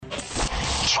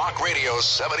Talk Radio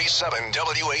 77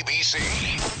 WABC.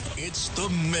 It's The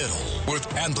Middle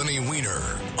with Anthony Weiner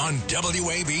on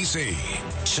WABC.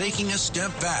 Taking a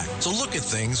step back to look at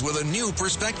things with a new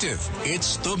perspective.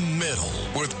 It's The Middle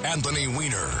with Anthony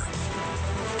Weiner.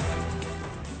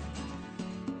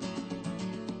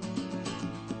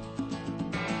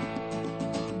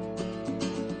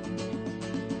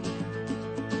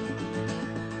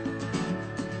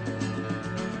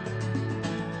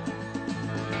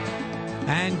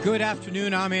 And good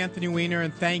afternoon, I'm Anthony Weiner,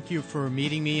 and thank you for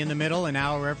meeting me in the middle, an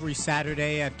hour every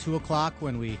Saturday at 2 o'clock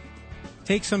when we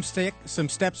take some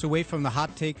steps away from the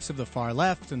hot takes of the far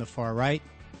left and the far right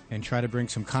and try to bring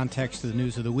some context to the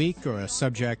news of the week or a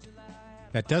subject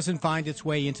that doesn't find its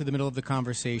way into the middle of the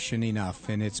conversation enough.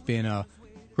 And it's been a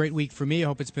great week for me. I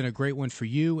hope it's been a great one for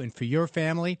you and for your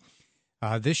family.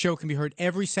 This show can be heard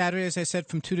every Saturday, as I said,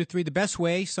 from 2 to 3. The best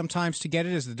way sometimes to get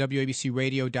it is the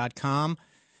WABCRadio.com.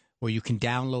 Or you can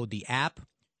download the app.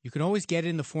 You can always get it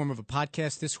in the form of a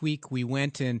podcast. This week, we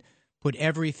went and put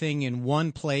everything in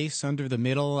one place under the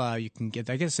middle. You can get,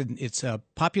 I guess it's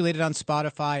populated on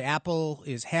Spotify. Apple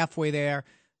is halfway there.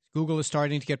 Google is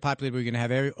starting to get populated. We're going to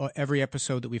have every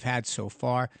episode that we've had so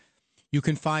far. You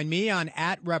can find me on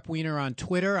 @RepWeiner on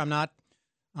Twitter. I'm not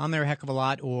on there a heck of a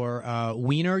lot. Or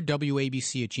Weiner,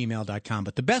 WABC@gmail.com.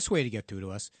 But the best way to get through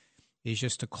to us is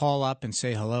just to call up and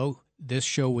say hello. This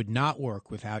show would not work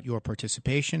without your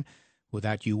participation,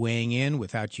 without you weighing in,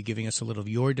 without you giving us a little of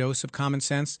your dose of common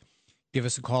sense. Give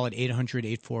us a call at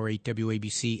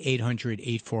 800-848-WABC,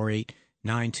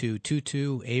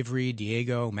 800-848-9222. Avery,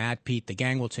 Diego, Matt, Pete, the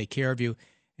gang will take care of you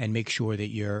and make sure that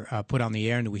you're put on the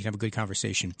air and that we can have a good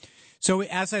conversation. So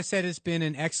as I said, it's been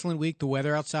an excellent week. The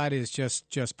weather outside is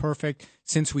just perfect.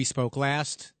 Since we spoke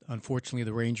last, unfortunately,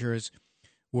 the Rangers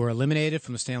were eliminated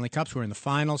from the Stanley Cups. We're in the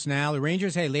finals now. The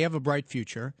Rangers, hey, they have a bright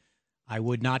future. I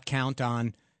would not count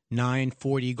on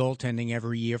 .940 goaltending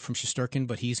every year from Shesterkin,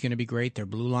 but he's going to be great. Their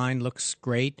blue line looks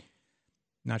great.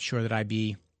 Not sure that I'd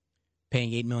be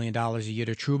paying $8 million a year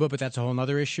to Trouba, but that's a whole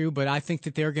other issue. But I think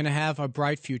that they're going to have a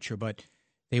bright future. But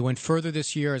they went further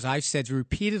this year. As I've said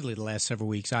repeatedly the last several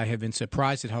weeks, I have been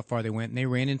surprised at how far they went, and they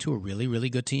ran into a really, really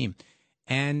good team.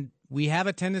 And we have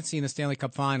a tendency in the Stanley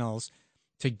Cup Finals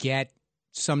to get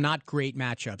some not great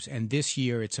matchups, and this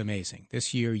year it's amazing.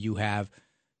 This year you have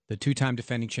the two-time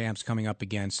defending champs coming up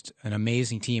against an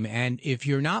amazing team, and if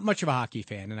you're not much of a hockey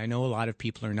fan, and I know a lot of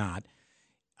people are not,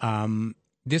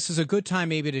 this is a good time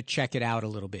maybe to check it out a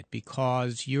little bit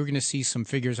because you're going to see some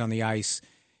figures on the ice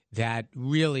that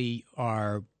really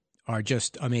are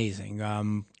just amazing.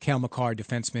 Cale Makar,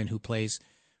 defenseman who plays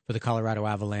for the Colorado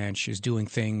Avalanche, is doing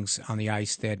things on the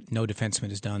ice that no defenseman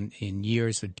has done in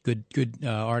years. A good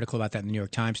article about that in the New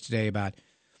York Times today about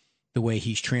the way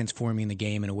he's transforming the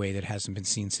game in a way that hasn't been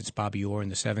seen since Bobby Orr in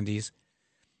the 70s.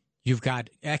 You've got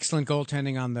excellent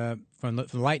goaltending from the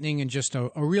Lightning and just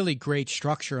a really great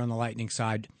structure on the Lightning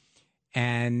side.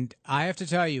 And I have to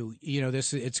tell you,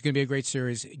 it's going to be a great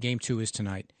series. Game 2 is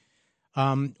tonight.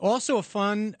 Also a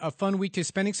fun week to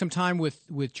spending some time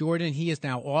with Jordan. He is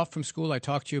now off from school. I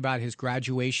talked to you about his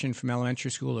graduation from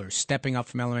elementary school or stepping up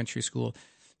from elementary school.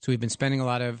 So we've been spending a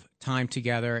lot of time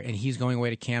together, and he's going away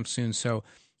to camp soon. So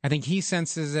I think he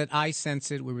senses it. I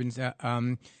sense it. We've been,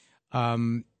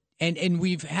 and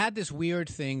we've had this weird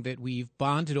thing that we've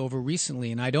bonded over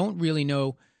recently, and I don't really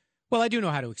know. Well, I do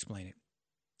know how to explain it.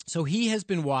 So he has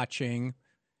been watching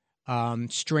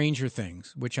Stranger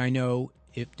Things, which I know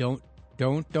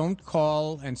Don't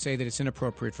call and say that it's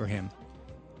inappropriate for him.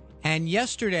 And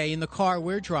yesterday in the car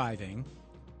we're driving,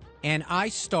 and I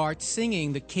start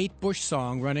singing the Kate Bush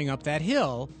song, Running Up That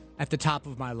Hill, at the top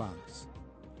of my lungs.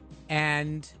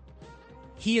 And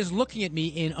he is looking at me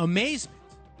in amazement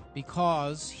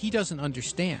because he doesn't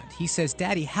understand. He says,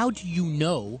 "Daddy, how do you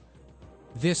know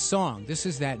this song?" This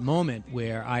is that moment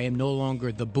where I am no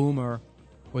longer the boomer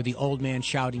or the old man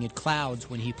shouting at clouds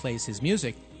when he plays his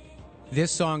music.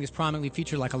 This song is prominently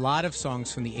featured like a lot of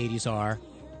songs from the 80s are.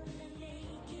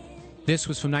 This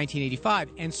was from 1985.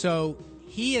 And so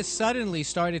he has suddenly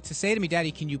started to say to me,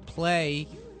 "Daddy, can you play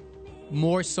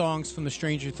more songs from the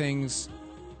Stranger Things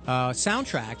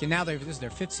soundtrack?" And now this is their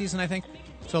 5th season, I think.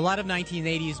 So a lot of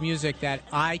 1980s music that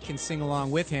I can sing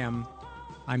along with him.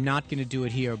 I'm not going to do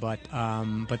it here, but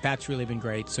that's really been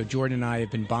great. So Jordan and I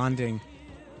have been bonding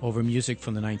over music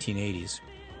from the 1980s.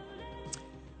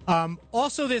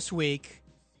 Also this week,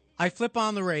 I flip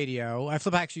on the radio. I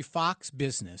flip actually Fox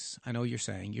Business. I know you're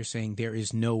saying there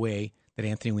is no way that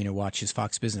Anthony Weiner watches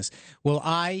Fox Business. Well,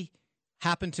 I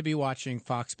happen to be watching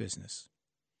Fox Business.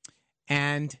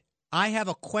 And I have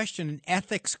a question, an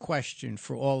ethics question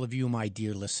for all of you, my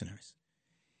dear listeners.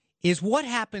 is what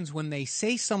happens when they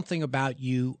say something about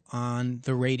you on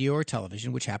the radio or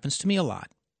television, which happens to me a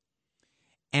lot.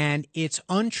 And it's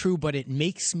untrue, but it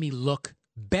makes me look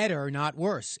better, not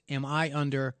worse. Am I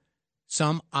under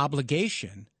some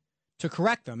obligation to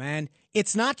correct them? And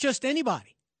it's not just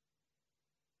anybody.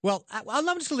 Well, I'm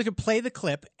just going to play the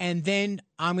clip, and then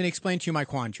I'm going to explain to you my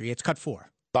quandary. It's cut 4.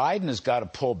 Biden has got to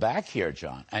pull back here,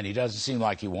 John, and he doesn't seem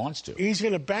like he wants to. He's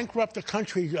going to bankrupt the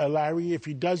country, Larry, if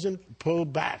he doesn't pull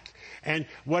back. And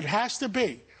what has to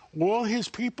be, all his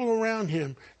people around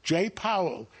him, Jay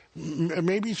Powell,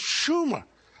 maybe Schumer,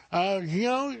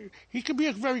 he could be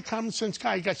a very common sense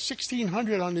guy. He got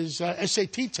 1,600 on his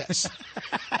SAT test.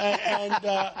 And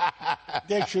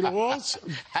they should all...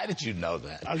 How did you know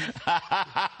that?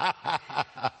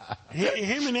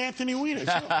 Him and Anthony Weiner.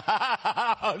 So.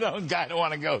 I don't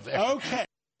want to go there. Okay.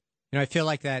 I feel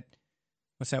like that,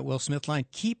 what's that Will Smith line?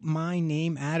 Keep my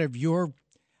name out of your...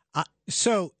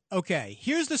 Okay,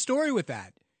 here's the story with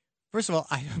that. First of all,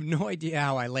 I have no idea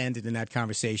how I landed in that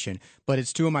conversation, but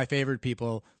it's two of my favorite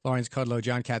people, Lawrence Kudlow,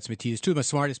 John Katsimatidis, two of the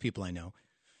smartest people I know.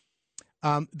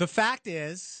 The fact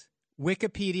is,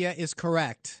 Wikipedia is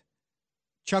correct.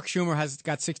 Chuck Schumer has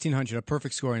got 1,600, a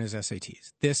perfect score in his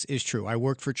SATs. This is true. I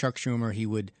worked for Chuck Schumer. He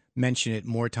would mention it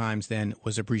more times than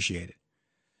was appreciated.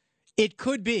 It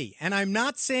could be, and I'm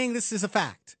not saying this is a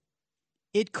fact,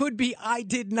 it could be I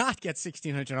did not get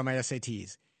 1,600 on my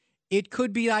SATs. It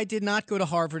could be I did not go to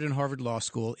Harvard and Harvard Law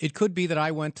School. It could be that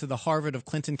I went to the Harvard of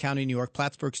Clinton County, New York,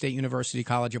 Plattsburgh State University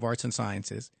College of Arts and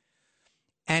Sciences.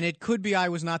 And it could be I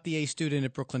was not the A student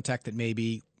at Brooklyn Tech that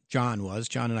maybe John was.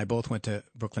 John and I both went to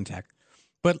Brooklyn Tech.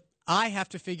 But I have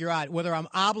to figure out whether I'm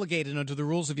obligated under the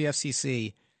rules of the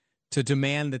FCC to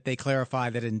demand that they clarify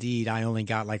that indeed I only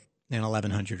got like an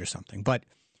 1,100 or something. But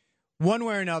one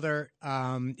way or another,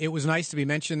 it was nice to be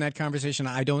mentioned in that conversation.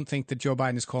 I don't think that Joe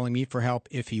Biden is calling me for help.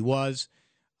 If he was,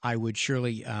 I would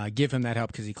surely give him that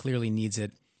help because he clearly needs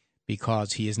it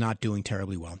because he is not doing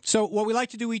terribly well. So what we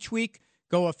like to do each week,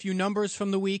 go a few numbers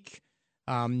from the week.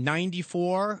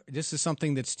 94, this is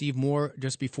something that Steve Moore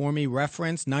just before me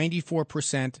referenced.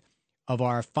 94% of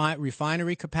our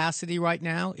refinery capacity right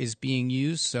now is being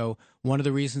used. So one of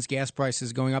the reasons gas prices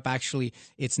is going up, actually,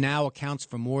 it's now accounts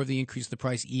for more of the increase of the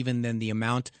price even than the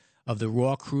amount of the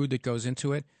raw crude that goes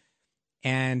into it.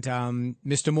 And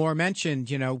Mr. Moore mentioned,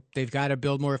 they've got to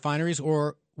build more refineries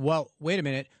or, well, wait a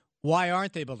minute, why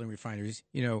aren't they building refineries?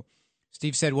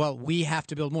 Steve said, well, we have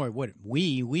to build more. What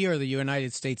we are the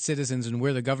United States citizens and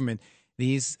we're the government.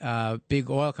 These big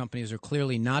oil companies are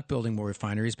clearly not building more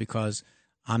refineries because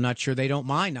I'm not sure they don't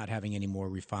mind not having any more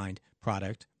refined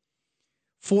product.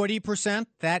 40%,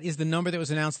 that is the number that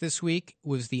was announced this week,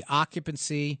 was the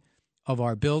occupancy of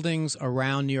our buildings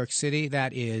around New York City.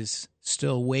 That is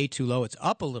still way too low. It's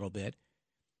up a little bit,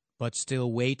 but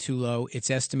still way too low.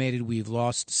 It's estimated we've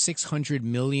lost $600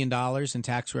 million in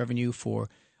tax revenue for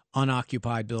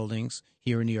unoccupied buildings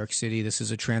here in New York City. This is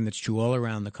a trend that's true all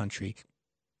around the country.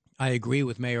 I agree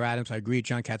with Mayor Adams. I agree with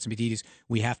John Katsimatidis.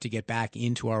 We have to get back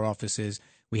into our offices.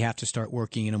 We have to start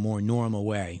working in a more normal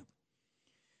way.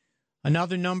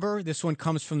 Another number, this one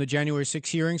comes from the January 6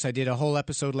 hearings. I did a whole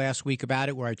episode last week about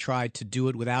it where I tried to do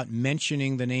it without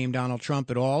mentioning the name Donald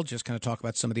Trump at all, just kind of talk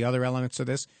about some of the other elements of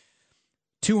this.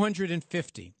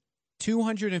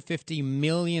 $250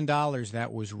 million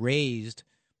that was raised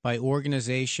by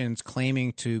organizations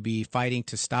claiming to be fighting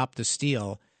to stop the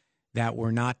steal that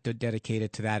were not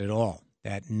dedicated to that at all,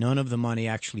 that none of the money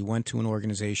actually went to an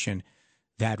organization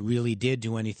that really did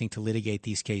do anything to litigate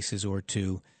these cases or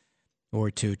to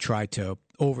try to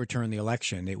overturn the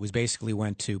election. It was basically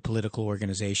went to political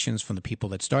organizations from the people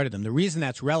that started them. The reason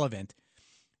that's relevant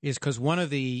is because one of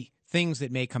the things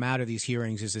that may come out of these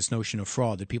hearings is this notion of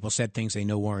fraud, that people said things they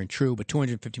know weren't true, but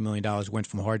 $250 million went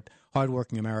from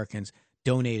hardworking Americans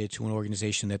donated to an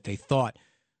organization that they thought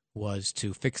was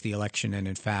to fix the election and,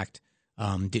 in fact,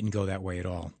 didn't go that way at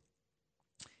all.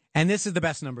 And this is the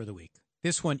best number of the week.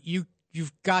 This one, you've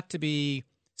got to be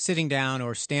sitting down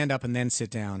or stand up and then sit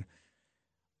down.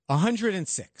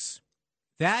 106.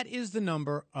 That is the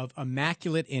number of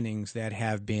immaculate innings that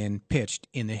have been pitched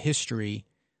in the history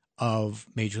of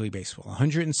Major League Baseball.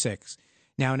 106.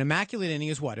 Now, an immaculate inning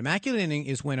is what? Immaculate inning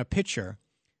is when a pitcher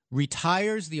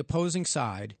retires the opposing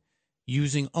side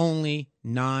using only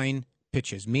 9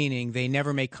 pitches, meaning they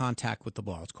never make contact with the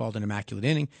ball. It's called an immaculate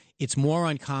inning. It's more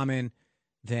uncommon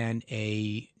than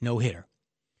a no-hitter.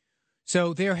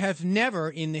 So there have never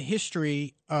in the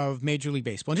history of Major League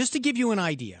Baseball, and just to give you an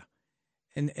idea,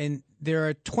 and there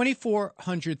are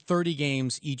 2,430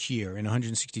 games each year in a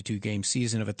 162-game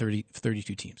season of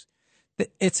 32 teams.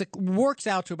 It works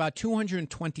out to about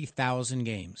 220,000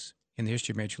 games in the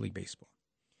history of Major League Baseball.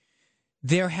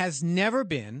 There has never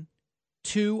been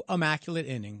 2 immaculate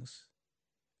innings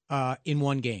in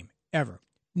one game, ever.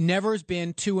 Never has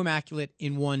been 2 immaculate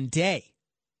in one day,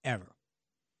 ever.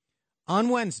 On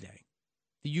Wednesday,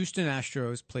 the Houston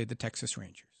Astros played the Texas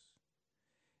Rangers.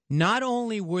 Not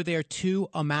only were there 2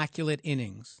 immaculate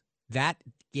innings that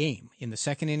game in the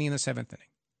second inning and the 7th inning,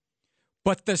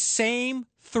 but the same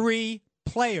 3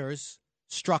 players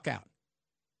struck out.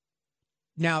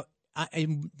 Now,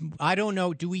 I don't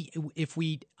know.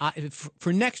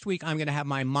 For next week, I'm going to have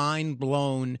my mind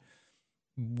blown,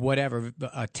 whatever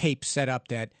tape set up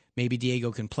that maybe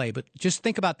Diego can play. But just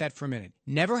think about that for a minute.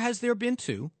 Never has there been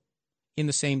 2 in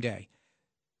the same day.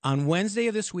 On Wednesday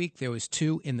of this week, there was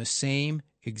 2 in the same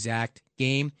exact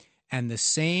game, and the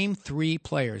same 3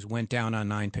 players went down on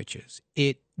 9 pitches.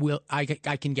 It will. I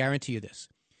can guarantee you this.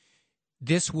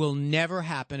 This will never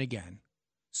happen again,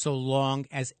 so long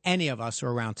as any of us are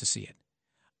around to see it.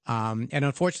 And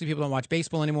unfortunately, people don't watch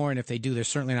baseball anymore, and if they do, they're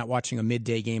certainly not watching a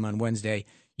midday game on Wednesday,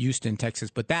 Houston, Texas.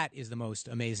 But that is the most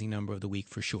amazing number of the week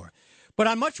for sure. But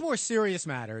on much more serious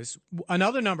matters,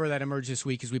 another number that emerged this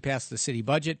week is we passed the city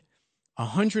budget,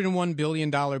 $101 billion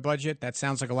budget. That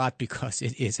sounds like a lot because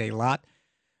it is a lot.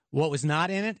 What was not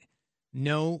in it?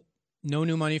 No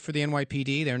new money for the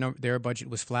NYPD. Their budget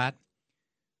was flat.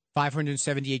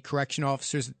 578 correction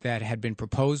officers that had been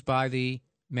proposed by the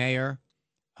mayor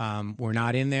were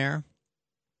not in there.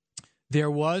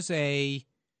 There was a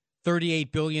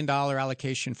 $38 billion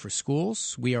allocation for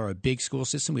schools. We are a big school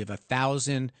system. We have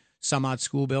 1,000 some odd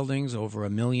school buildings, over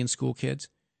 1 million school kids.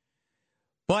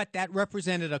 But that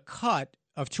represented a cut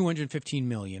of $215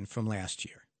 million from last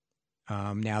year.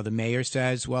 Now, the mayor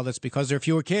says, well, that's because there are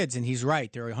fewer kids, and he's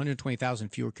right. There are 120,000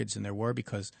 fewer kids than there were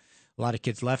because a lot of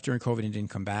kids left during COVID and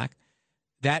didn't come back.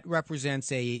 That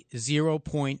represents a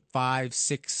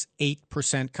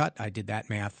 0.568% cut. I did that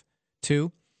math,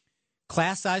 too.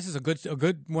 Class size is a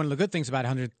good one of the good things about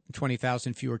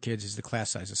 120,000 fewer kids is the class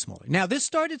size is smaller. Now, this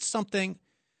started something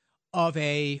of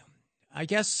a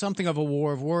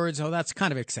war of words. Oh, that's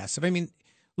kind of excessive. I mean,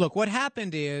 look, what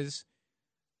happened is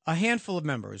a handful of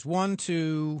members,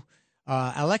 Alexa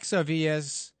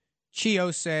Villas,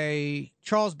 Chiose,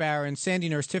 Charles Barron, Sandy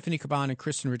Nurse, Tiffany Caban, and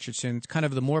Kristen Richardson, kind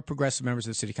of the more progressive members of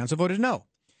the city council, voted no.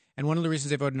 And one of the reasons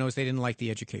they voted no is they didn't like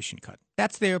the education cut.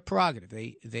 That's their prerogative.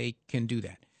 They can do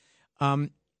that.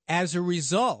 As a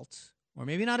result, or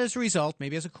maybe not as a result,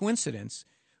 maybe as a coincidence,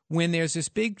 when there's this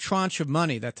big tranche of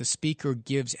money that the speaker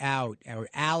gives out or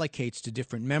allocates to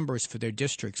different members for their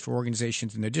districts, for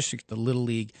organizations in their district, the Little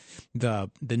League, the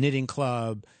Knitting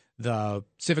Club, the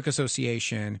Civic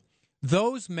Association,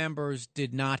 those members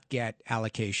did not get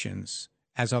allocations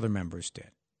as other members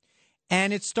did.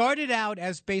 And it started out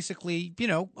as basically,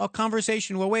 a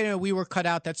conversation. Well, wait a minute, we were cut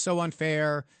out. That's so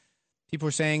unfair. People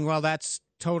were saying, well, that's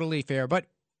totally fair. But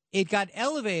it got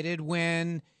elevated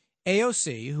when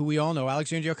AOC, who we all know,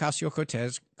 Alexandria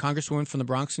Ocasio-Cortez, Congresswoman from the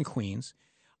Bronx and Queens,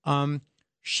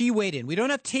 she weighed in. We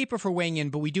don't have tape of her weighing in,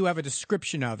 but we do have a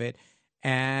description of it,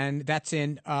 and that's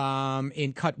in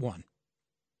cut 1.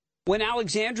 When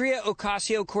Alexandria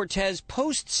Ocasio-Cortez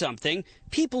posts something,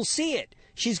 people see it.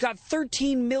 She's got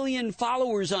 13 million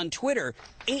followers on Twitter,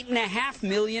 8.5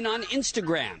 million on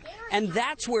Instagram. And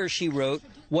that's where she wrote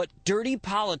what dirty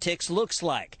politics looks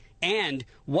like and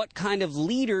what kind of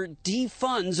leader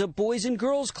defunds a Boys and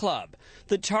Girls Club.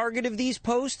 The target of these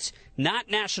posts, not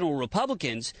national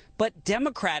Republicans, but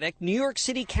Democratic New York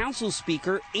City Council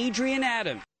Speaker Adrienne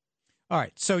Adams. All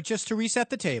right, so just to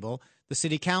reset the table, the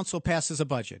city council passes a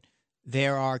budget.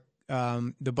 There are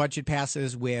the budget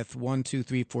passes with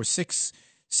 6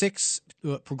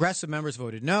 progressive members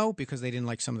voted no because they didn't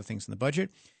like some of the things in the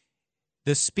budget.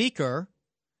 The speaker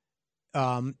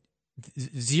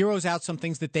zeroes out some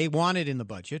things that they wanted in the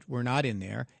budget were not in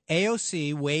there.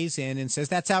 AOC weighs in and says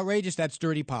that's outrageous, that's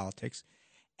dirty politics.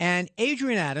 And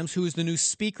Adrienne Adams, who is the new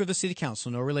Speaker of the City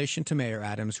Council, no relation to Mayor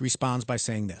Adams, responds by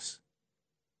saying this.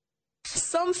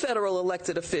 Some federal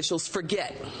elected officials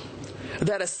forget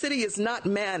that a city is not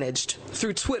managed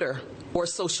through Twitter or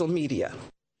social media.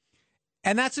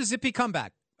 And that's a zippy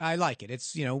comeback. I like it.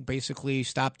 It's, basically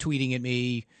stop tweeting at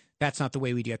me. That's not the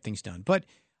way we get things done. But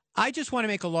I just want to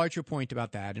make a larger point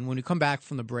about that. And when we come back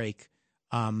from the break,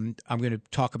 I'm going to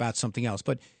talk about something else.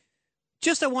 But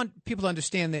just I want people to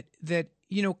understand that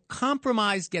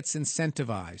compromise gets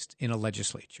incentivized in a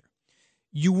legislature.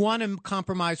 You want to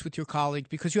compromise with your colleagues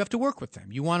because you have to work with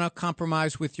them. You want to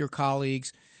compromise with your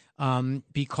colleagues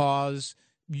because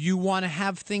you want to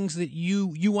have things that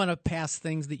you want to pass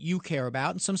things that you care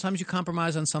about. And sometimes you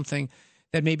compromise on something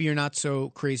that maybe you're not so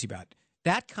crazy about.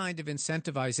 That kind of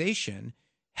incentivization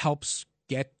helps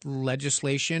get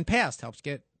legislation passed, helps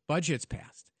get budgets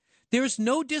passed. There's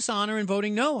no dishonor in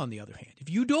voting no, on the other hand. If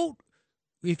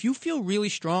you feel really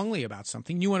strongly about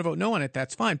something, you want to vote no on it,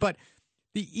 that's fine. But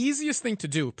the easiest thing to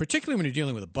do, particularly when you're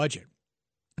dealing with a budget,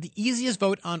 the easiest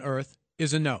vote on earth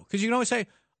is a no. Because you can always say,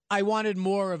 I wanted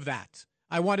more of that.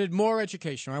 I wanted more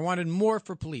education, or I wanted more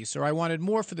for police, or I wanted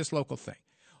more for this local thing.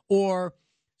 Or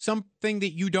something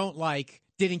that you don't like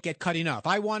didn't get cut enough.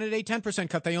 I wanted a 10%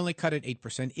 cut. They only cut it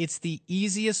 8%. It's the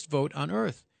easiest vote on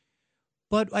earth.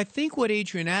 But I think what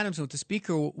Adrian Adams and what the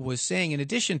speaker was saying, in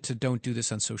addition to don't do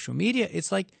this on social media,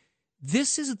 it's like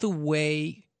this is the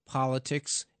way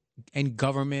politics and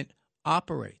government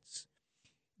operates.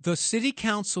 The city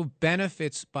council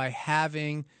benefits by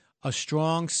having a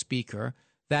strong speaker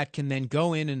that can then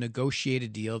go in and negotiate a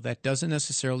deal that doesn't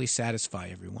necessarily satisfy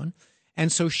everyone.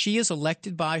 And so she is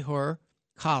elected by her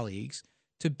colleagues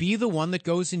to be the one that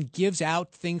goes and gives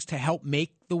out things to help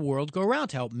make the world go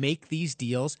round, to help make these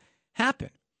deals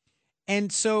happen.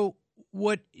 And so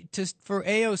for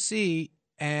AOC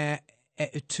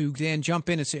to then jump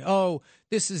in and say, oh,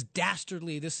 this is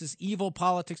dastardly, this is evil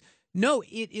politics. No,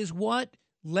 it is what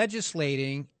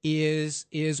legislating is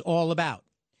all about.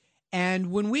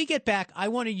 And when we get back, I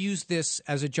want to use this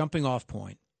as a jumping off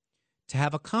point to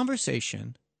have a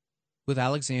conversation with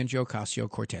Alexandria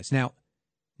Ocasio-Cortez. Now,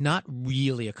 not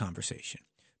really a conversation,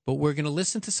 but we're going to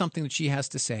listen to something that she has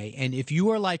to say. And if you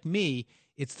are like me,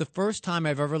 it's the first time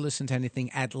I've ever listened to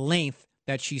anything at length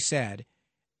that she said,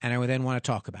 and I would then want to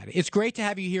talk about it. It's great to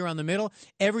have you here on The Middle.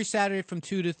 Every Saturday from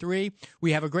 2 to 3,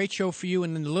 we have a great show for you.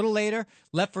 And then a little later,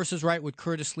 Left versus Right with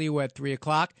Curtis Lewa at 3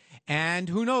 o'clock. And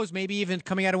who knows, maybe even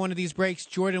coming out of one of these breaks,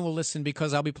 Jordan will listen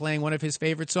because I'll be playing one of his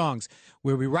favorite songs.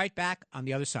 We'll be right back on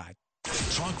the other side.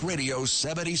 Talk Radio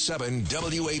 77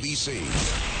 WABC.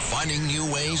 Finding new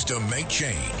ways to make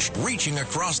change, reaching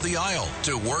across the aisle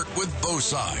to work with both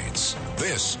sides.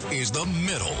 This is The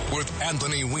Middle with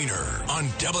Anthony Weiner on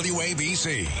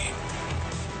WABC.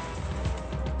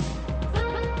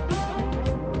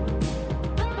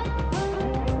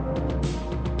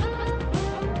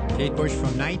 Kate Bush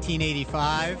from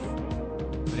 1985.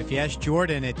 But if you ask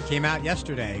Jordan, it came out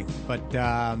yesterday. But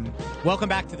welcome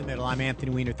back to The Middle. I'm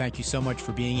Anthony Weiner. Thank you so much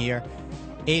for being here.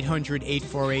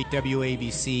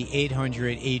 800-848-WABC,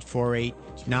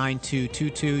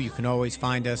 800-848-9222. You can always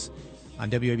find us on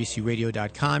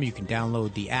WABCRadio.com. You can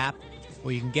download the app,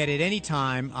 or you can get it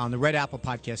anytime on the Red Apple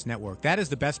Podcast Network. That is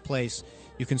the best place.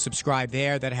 You can subscribe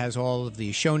there. That has all of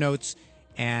the show notes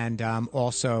and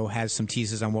also has some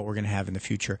teases on what we're going to have in the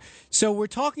future. So we're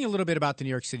talking a little bit about the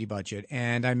New York City budget,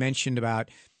 and I mentioned about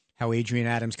how Adrian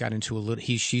Adams got into a little –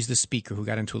 she's the speaker who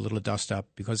got into a little dust-up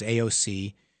because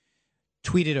AOC –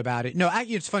 tweeted about it. No,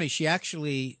 it's funny. She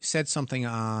actually said something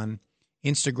on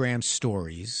Instagram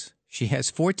stories. She has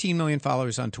 14 million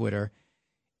followers on Twitter,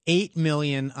 8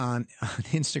 million on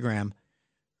Instagram.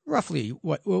 Roughly,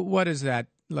 what is that?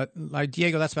 Like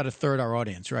Diego, that's about a third our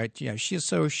audience, right? Yeah,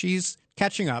 she's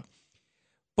catching up.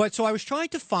 But so I was trying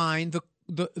to find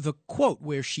the quote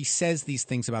where she says these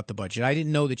things about the budget. I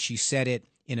didn't know that she said it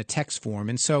in a text form,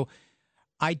 and so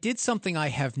I did something I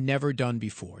have never done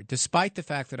before, despite the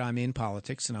fact that I'm in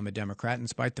politics and I'm a Democrat, and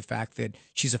despite the fact that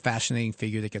she's a fascinating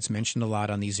figure that gets mentioned a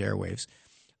lot on these airwaves.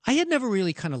 I had never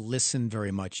really kind of listened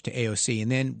very much to AOC.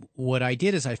 And then what I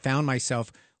did is I found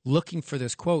myself looking for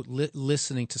this quote,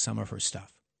 listening to some of her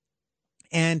stuff.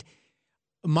 And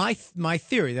my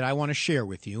theory that I want to share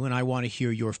with you, and I want to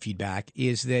hear your feedback,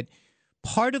 is that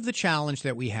part of the challenge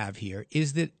that we have here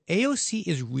is that AOC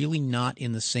is really not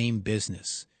in the same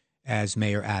business as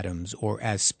Mayor Adams or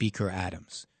as Speaker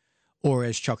Adams or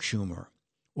as Chuck Schumer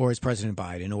or as President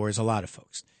Biden or as a lot of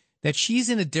folks, that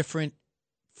she's in a different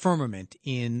firmament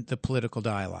in the political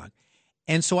dialogue.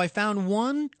 And so I found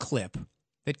one clip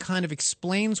that kind of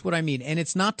explains what I mean. And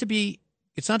it's not to be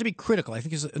critical. I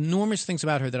think there's enormous things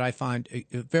about her that I find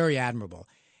very admirable.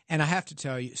 And I have to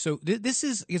tell you, so it's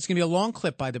going to be a long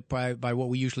clip by what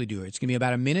we usually do. It's going to be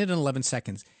about 1 minute and 11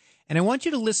 seconds. And I want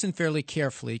you to listen fairly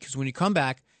carefully because when you come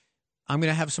back, I'm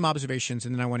going to have some observations,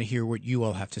 and then I want to hear what you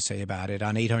all have to say about it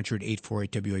on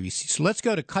 800-848-WABC. So let's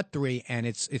go to cut 3, and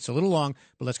it's a little long,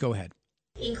 but let's go ahead.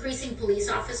 Increasing police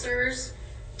officers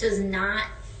does not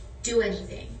do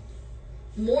anything.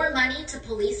 More money to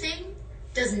policing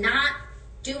does not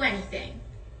do anything.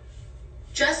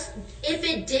 Just if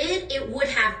it did, it would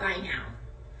have by now.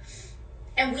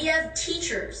 And we have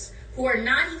teachers who are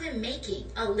not even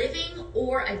making a living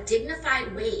or a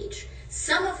dignified wage,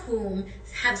 some of whom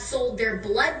have sold their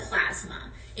blood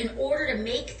plasma in order to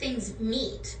make ends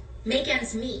meet.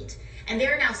 And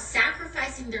they're now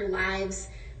sacrificing their lives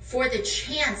for the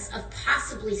chance of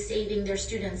possibly saving their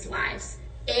students' lives.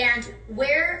 And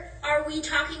where are we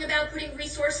talking about putting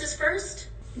resources first?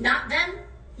 Not them,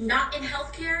 not in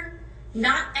healthcare,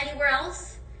 not anywhere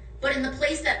else, but in the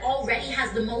place that already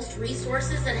has the most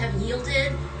resources that have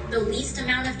yielded the least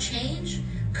amount of change?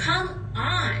 Come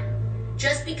on.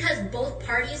 Just because both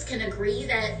parties can agree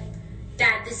that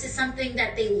this is something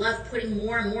that they love putting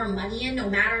more and more money in, no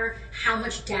matter how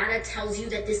much data tells you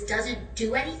that this doesn't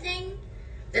do anything,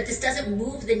 that this doesn't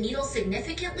move the needle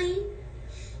significantly,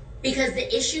 because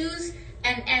the issues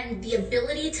and the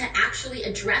ability to actually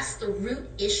address the root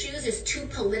issues is too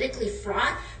politically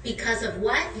fraught because of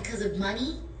what? Because of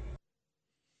money?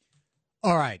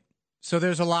 All right. So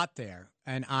there's a lot there.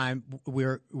 And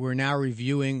we're now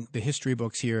reviewing the history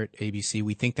books here at ABC.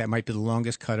 We think that might be the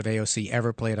longest cut of AOC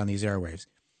ever played on these airwaves.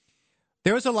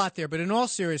 There was a lot there, but in all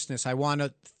seriousness, I want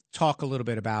to talk a little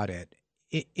bit about it,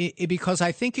 because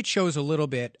I think it shows a little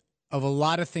bit of a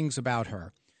lot of things about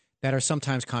her that are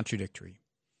sometimes contradictory.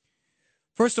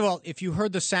 First of all, if you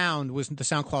heard the sound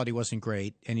quality wasn't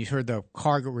great, and you heard the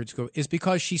car words go, is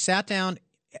because she sat down.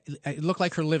 It looked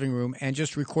like her living room, and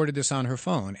just recorded this on her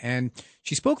phone. And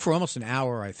she spoke for almost an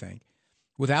hour, I think,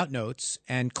 without notes,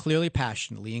 and clearly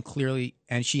passionately,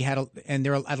 and she had,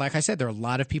 like I said, there are a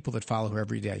lot of people that follow her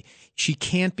every day. She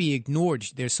can't be ignored.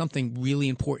 There's something really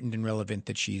important and relevant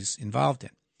that she's involved in.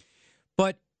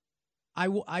 But I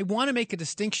want to make a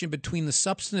distinction between the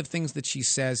substantive things that she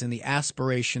says and the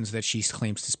aspirations that she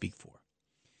claims to speak for.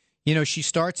 You know, she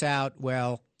starts out,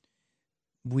 well,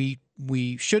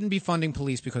 we shouldn't be funding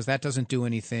police because that doesn't do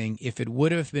anything. If it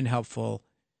would have been helpful,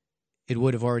 it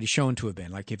would have already shown to have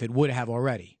been, like if it would have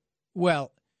already.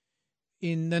 Well,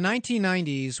 in the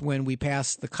 1990s, when we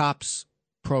passed the COPS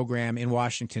program in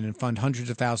Washington and fund hundreds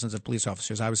of thousands of police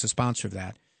officers, I was the sponsor of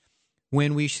that.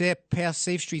 When we passed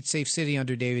Safe Streets, Safe City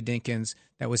under David Dinkins,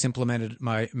 that was implemented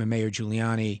by Mayor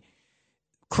Giuliani,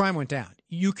 crime went down.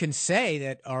 You can say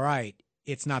that, all right,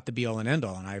 it's not the be-all and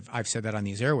end-all, and I've said that on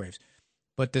these airwaves.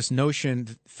 But this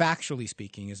notion, factually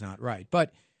speaking, is not right.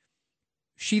 But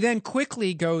she then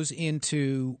quickly goes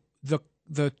into the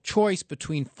choice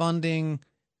between funding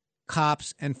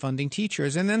cops and funding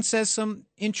teachers, and then says some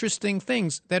interesting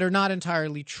things that are not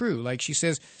entirely true. Like she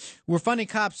says, we're funding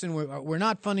cops and we're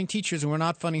not funding teachers and we're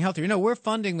not funding healthcare. You know, we're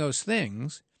funding those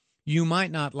things. You might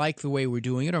not like the way we're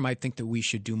doing it or might think that we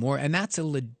should do more, and that's a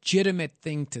legitimate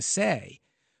thing to say.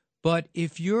 But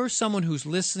if you're someone who's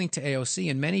listening to AOC,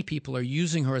 and many people are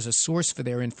using her as a source for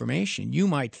their information, you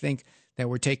might think that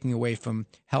we're taking away from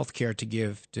health care to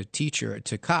give to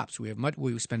cops.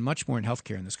 We spend much more in health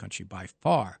care in this country by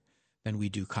far than we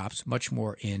do cops, much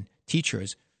more in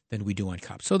teachers than we do on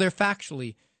cops. So they're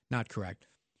factually not correct.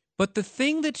 But the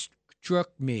thing that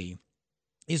struck me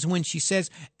is when she says,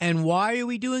 and why are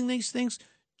we doing these things?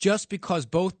 Just because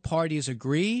both parties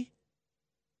agree?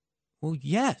 Well,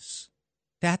 yes.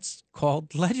 That's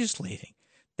called legislating.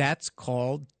 That's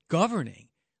called governing.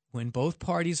 When both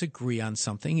parties agree on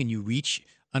something and you reach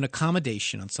an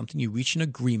accommodation on something, you reach an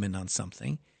agreement on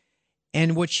something.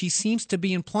 And what she seems to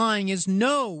be implying is,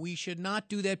 no, we should not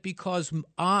do that because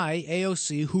I,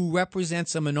 AOC, who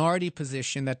represents a minority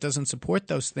position that doesn't support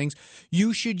those things,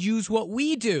 you should use what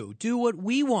we do what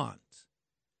we want.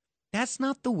 That's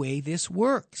not the way this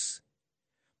works.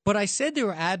 But I said there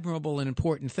were admirable and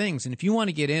important things. And if you want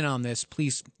to get in on this,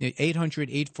 please,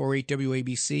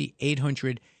 800-848-WABC,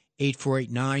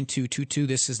 800-848-9222.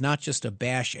 This is not just a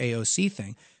bash AOC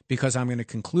thing, because I'm going to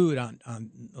conclude on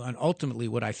ultimately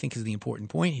what I think is the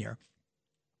important point here.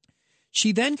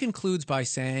 She then concludes by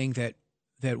saying that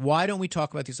why don't we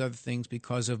talk about these other things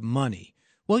because of money?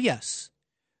 Well, yes.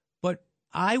 But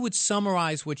I would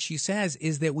summarize what she says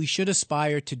is that we should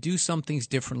aspire to do some things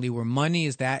differently where money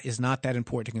is not that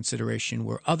important a consideration,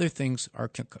 where other things are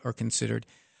considered.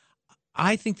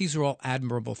 I think these are all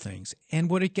admirable things. And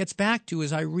what it gets back to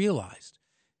is I realized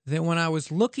that when I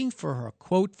was looking for a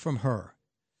quote from her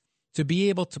to be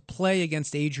able to play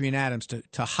against Adrienne Adams,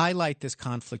 to highlight this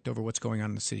conflict over what's going on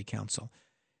in the city council,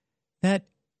 that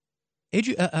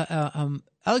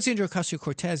Alexandria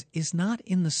Ocasio-Cortez is not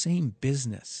in the same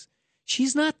business.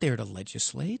 She's not there to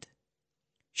legislate.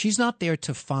 She's not there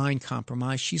to find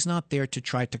compromise. She's not there to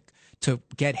try to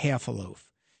get half a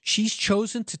loaf. She's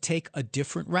chosen to take a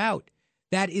different route.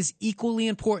 That is equally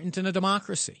important in a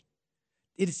democracy.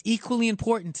 It is equally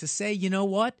important to say, you know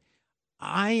what?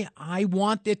 I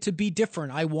want it to be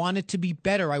different. I want it to be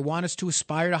better. I want us to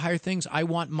aspire to higher things. I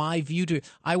want my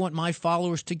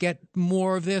followers to get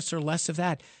more of this or less of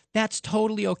that. That's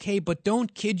totally okay, but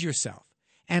don't kid yourself.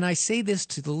 And I say this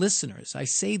to the listeners. I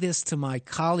say this to my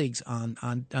colleagues on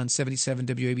 77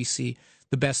 WABC,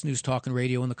 the best news talk and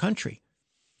radio in the country.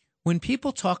 When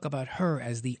people talk about her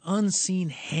as the unseen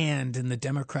hand in the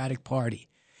Democratic Party,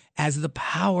 as the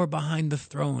power behind the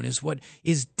throne, is what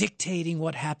is dictating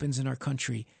what happens in our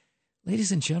country,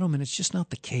 ladies and gentlemen, it's just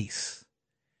not the case.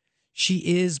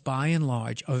 She is, by and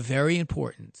large, a very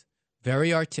important,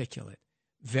 very articulate,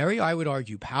 very, I would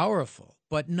argue, powerful,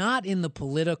 but not in the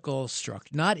political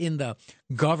structure, not in the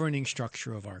governing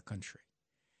structure of our country.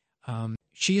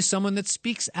 She is someone that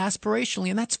speaks aspirationally,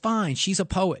 and that's fine. She's a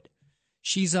poet.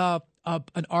 She's an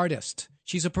artist.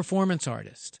 She's a performance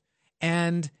artist.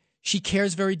 And she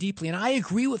cares very deeply. And I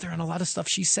agree with her on a lot of stuff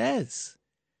she says.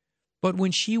 But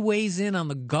when she weighs in on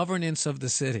the governance of the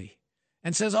city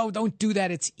and says, oh, don't do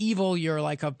that, it's evil, you're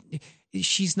like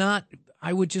she's not,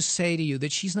 I would just say to you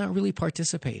that she's not really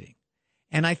participating.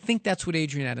 And I think that's what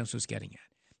Adrienne Adams was getting at.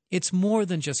 It's more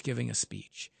than just giving a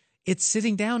speech. It's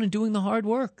sitting down and doing the hard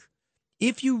work.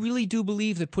 If you really do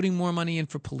believe that putting more money in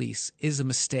for police is a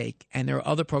mistake and there are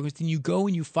other programs, then you go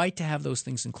and you fight to have those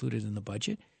things included in the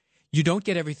budget. You don't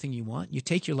get everything you want. You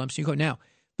take your lumps and you go. Now,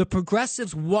 the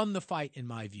progressives won the fight, in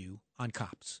my view, on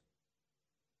cops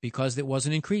because it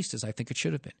wasn't increased as I think it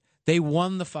should have been. They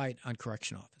won the fight on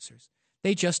correction officers.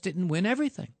 They just didn't win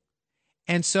everything.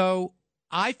 And so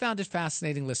I found it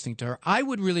fascinating listening to her. I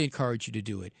would really encourage you to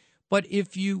do it. But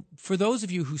for those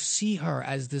of you who see her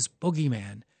as this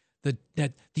boogeyman,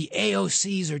 that the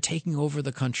AOCs are taking over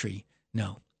the country,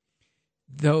 no.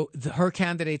 Though her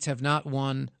candidates have not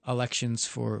won elections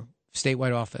for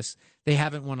statewide office, they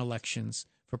haven't won elections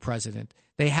for president.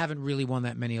 They haven't really won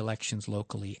that many elections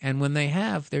locally. And when they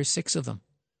have, there's 6 of them.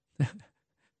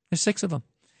 There's 6 of them.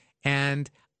 And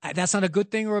that's not a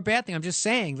good thing or a bad thing. I'm just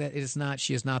saying that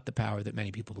she is not the power that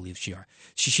many people believe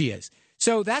she is.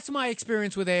 So that's my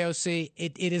experience with AOC.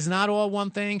 It is not all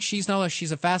one thing. She's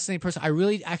a fascinating person. I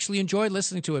really actually enjoyed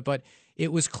listening to it, but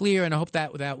it was clear, and I hope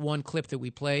that one clip that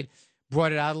we played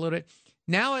brought it out a little bit.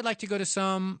 Now I'd like to go to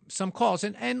some calls,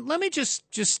 and let me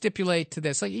just stipulate to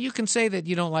this. Like, you can say that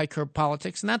you don't like her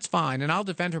politics, and that's fine, and I'll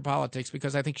defend her politics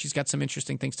because I think she's got some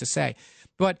interesting things to say.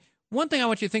 But one thing I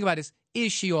want you to think about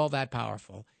is she all that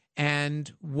powerful?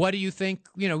 And what do you think?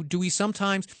 Do we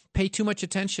sometimes pay too much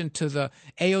attention to the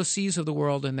AOCs of the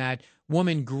world and that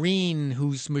woman Green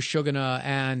who's Meshuggah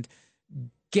and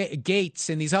Gates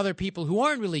and these other people who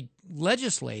aren't really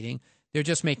legislating? They're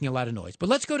just making a lot of noise. But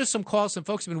let's go to some calls. Some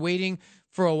folks have been waiting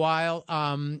for a while.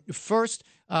 First,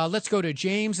 let's go to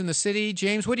James in the city.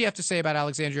 James, what do you have to say about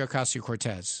Alexandria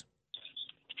Ocasio-Cortez?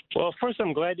 Well, first,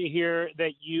 I'm glad to hear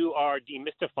that you are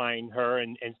demystifying her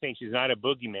and saying she's not a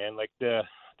boogeyman like the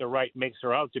right makes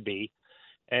her out to be.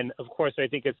 And of course, I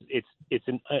think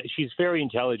she's very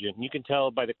intelligent. You can tell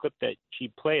by the clip that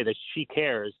she played that she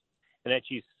cares and that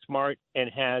she's smart and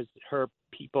has her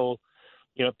people's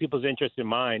interest in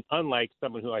mind, unlike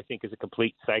someone who I think is a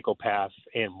complete psychopath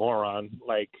and moron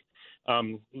like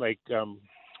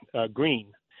Green.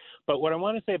 But what I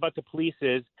want to say about the police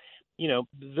is,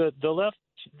 the left,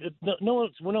 no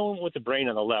one with the brain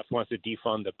on the left wants to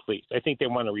defund the police. I think they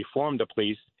want to reform the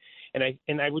police.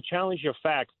 And I would challenge your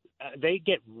facts. They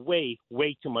get way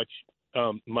too much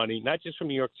money, not just from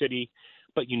New York City,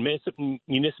 but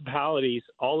municipalities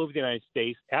all over the United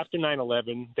States. After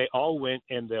 9/11, they all went,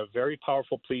 and the very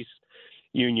powerful police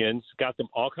unions got them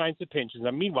all kinds of pensions.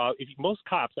 And meanwhile, most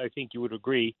cops, I think you would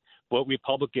agree, vote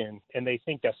Republican, and they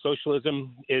think that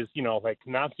socialism is, like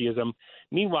Nazism.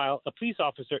 Meanwhile, a police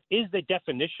officer is the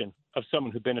definition of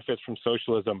someone who benefits from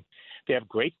socialism. They have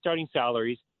great starting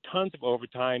salaries, tons of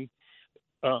overtime,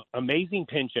 amazing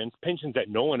pensions that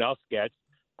no one else gets,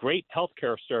 great health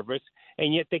care service,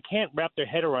 and yet they can't wrap their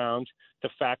head around the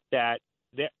fact that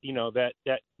this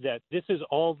is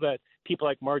all that people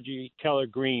like Marjorie Taylor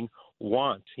Greene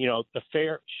want, the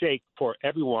fair shake for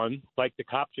everyone like the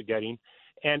cops are getting.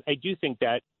 And I do think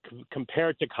that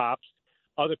compared to cops,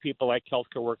 other people like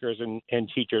healthcare workers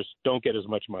and teachers don't get as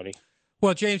much money.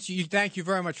 Well, James, thank you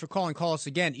very much for calling. Call us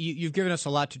again. You've given us a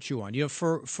lot to chew on.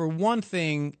 For one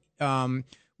thing,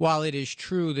 while it is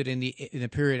true that in the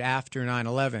period after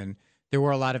 9/11, there were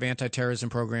a lot of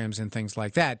anti-terrorism programs and things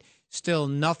like that, still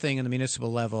nothing in the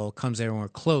municipal level comes anywhere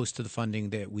close to the funding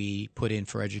that we put in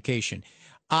for education.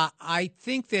 I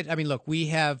think that, look, we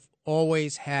have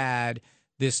always had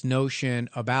this notion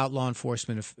about law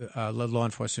enforcement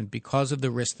because of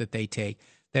the risk that they take,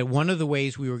 that one of the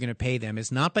ways we were going to pay them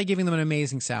is not by giving them an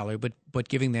amazing salary, but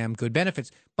giving them good benefits.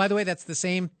 By the way, that's the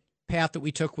same path that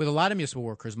we took with a lot of municipal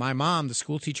workers. My mom, the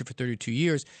school teacher for 32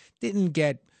 years, didn't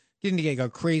get a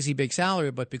crazy big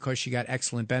salary, but because she got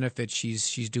excellent benefits,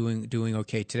 she's doing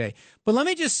okay today. But let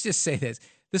me just say this.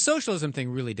 The socialism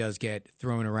thing really does get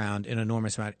thrown around an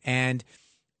enormous amount. And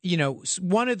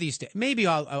one of these days, maybe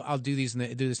I'll do this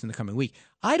in the coming week.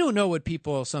 I don't know what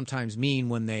people sometimes mean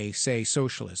when they say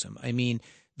socialism. I mean,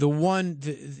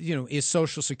 is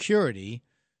Social Security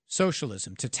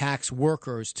socialism, to tax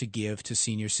workers to give to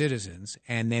senior citizens,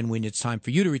 and then when it's time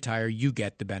for you to retire, you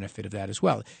get the benefit of that as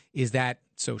well. Is that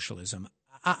socialism?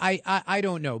 I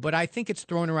don't know, but I think it's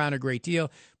thrown around a great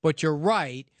deal. But you're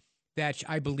right that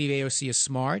I believe AOC is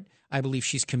smart. I believe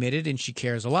she's committed and she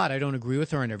cares a lot. I don't agree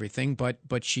with her on everything, but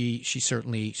she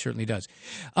certainly does.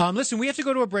 Listen, we have to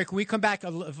go to a break. When we come back,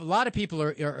 a lot of people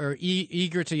are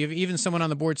eager to, even someone on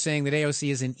the board saying that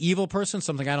AOC is an evil person,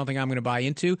 something I don't think I'm going to buy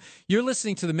into. You're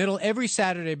listening to The Middle every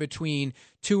Saturday between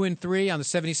 2 and 3 on the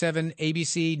 77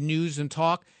 ABC News and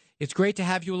Talk. It's great to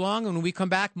have you along, and when we come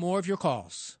back, more of your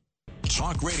calls.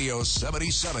 Talk Radio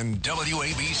 77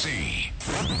 WABC.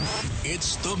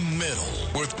 It's The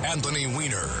Middle with Anthony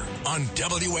Weiner on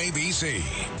WABC.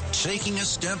 Taking a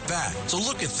step back to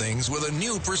look at things with a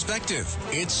new perspective.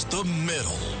 It's The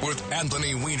Middle with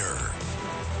Anthony Weiner.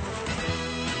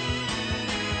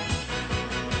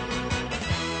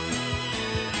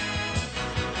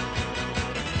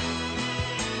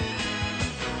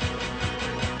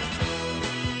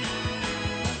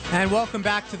 And welcome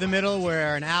back to The Middle,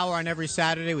 where an hour on every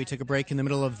Saturday we take a break in the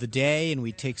middle of the day and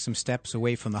we take some steps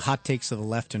away from the hot takes of the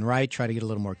left and right, try to get a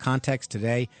little more context.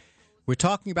 Today, we're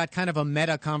talking about kind of a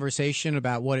meta conversation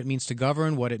about what it means to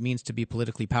govern, what it means to be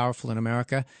politically powerful in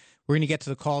America. We're going to get to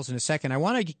the calls in a second. I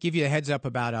want to give you a heads up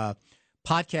about a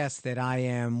podcast that I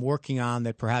am working on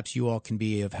that perhaps you all can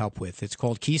be of help with. It's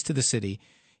called Keys to the City.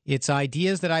 It's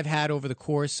ideas that I've had over the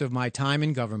course of my time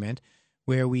in government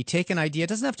where we take an idea. It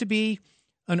doesn't have to be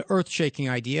an earth-shaking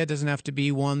idea. It doesn't have to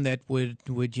be one that would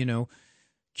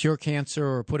cure cancer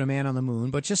or put a man on the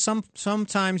moon. But just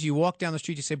sometimes you walk down the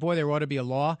street, you say, boy, there ought to be a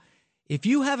law. If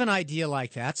you have an idea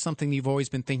like that, something you've always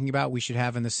been thinking about we should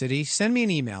have in the city, send me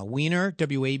an email,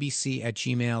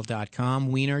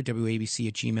 wienerwabc@gmail.com,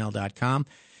 wienerwabc@gmail.com.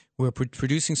 We're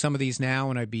producing some of these now,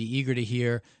 and I'd be eager to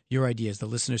hear your ideas. The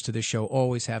listeners to this show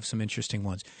always have some interesting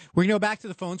ones. We're going to go back to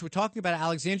the phones. We're talking about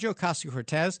Alexandria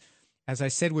Ocasio-Cortez. As I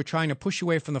said, we're trying to push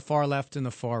away from the far left and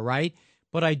the far right,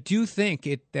 but I do think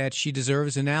that she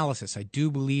deserves analysis. I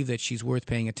do believe that she's worth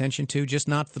paying attention to, just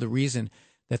not for the reason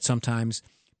that sometimes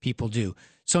people do.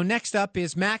 So next up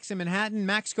is Max in Manhattan.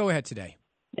 Max, go ahead today.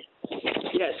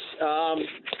 Yes.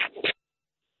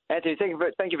 Anthony,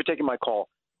 thank you for taking my call.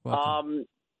 Welcome.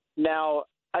 Now,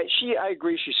 I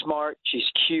agree she's smart, she's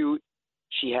cute,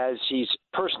 she's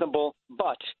personable,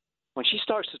 but when she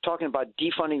starts talking about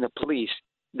defunding the police,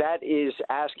 that is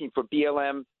asking for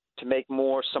BLM to make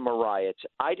more summer riots.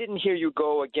 I didn't hear you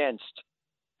go against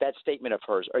that statement of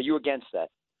hers. Are you against that?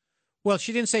 Well,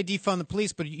 she didn't say defund the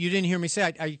police, but you didn't hear me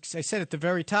say. I said at the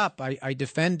very top, I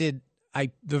defended.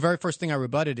 The very first thing I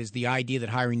rebutted is the idea that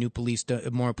hiring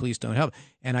more police don't help.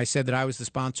 And I said that I was the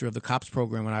sponsor of the COPS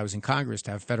program when I was in Congress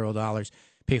to have federal dollars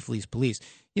pay for these police.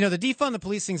 The defund the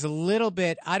police thing's a little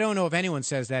bit. I don't know if anyone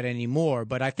says that anymore,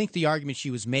 but I think the argument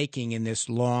she was making in this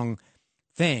long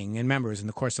thing, and remember, it was in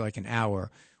the course of like an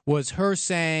hour, was her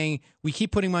saying, we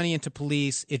keep putting money into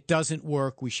police. It doesn't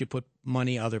work. We should put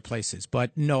money other places.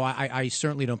 But no, I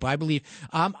certainly don't. But I believe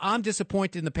I'm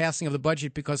disappointed in the passing of the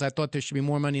budget because I thought there should be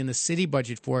more money in the city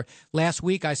budget for it. Last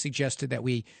week, I suggested that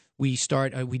we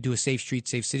do a Safe Street,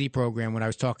 Safe City program when I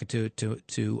was talking to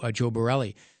Joe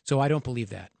Borelli. So I don't believe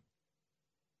that.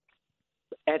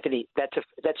 Anthony, that's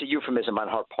a euphemism on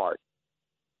her part.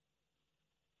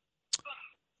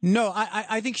 No,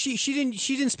 I think she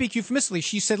didn't speak euphemistically.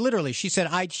 She said literally. She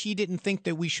said she didn't think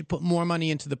that we should put more money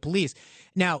into the police.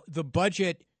 Now the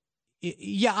budget,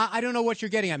 I don't know what you're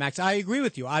getting at, Max. I agree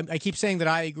with you. I keep saying that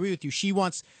I agree with you. She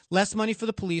wants less money for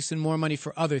the police and more money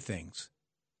for other things.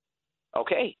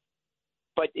 Okay,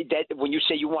 but when you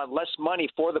say you want less money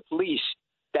for the police,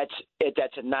 that's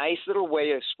a nice little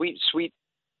way of sweet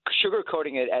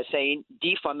sugarcoating it as saying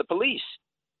defund the police.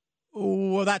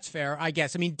 Well, that's fair, I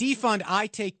guess. I mean, defund I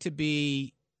take to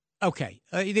be okay.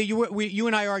 You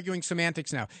and I are arguing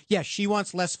semantics now. Yes, she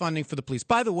wants less funding for the police.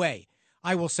 By the way,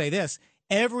 I will say this.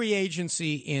 Every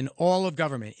agency in all of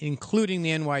government, including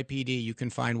the NYPD, you can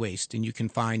find waste and you can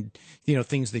find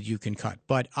things that you can cut.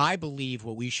 But I believe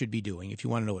what we should be doing, if you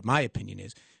want to know what my opinion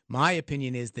is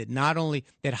that not only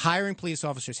that hiring police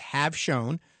officers have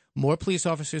shown more police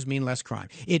officers mean less crime.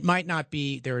 It might not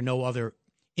be there are no other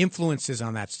influences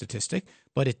on that statistic,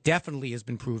 but it definitely has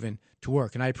been proven to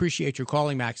work. And I appreciate your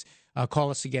calling, Max. Call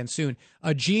us again soon.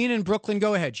 Gene in Brooklyn,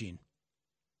 go ahead, Gene.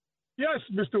 Yes,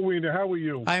 Mr. Weiner, how are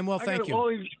you? I am well, thank you.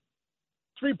 Only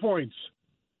 3 points.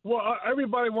 Well,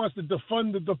 everybody wants to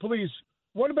defund the police.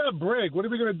 What about Bragg? What are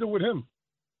we going to do with him?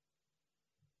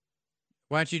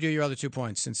 Why don't you do your other 2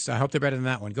 points, since I hope they're better than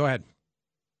that one. Go ahead.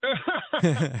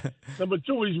 Number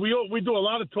two is we do a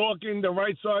lot of talking, the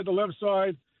right side, the left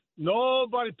side.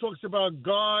 Nobody talks about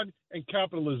God and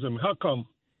capitalism. How come?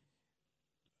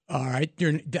 All right,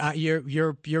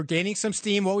 you're gaining some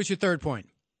steam. What was your third point?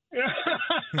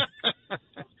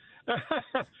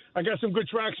 I got some good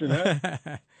traction,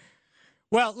 huh?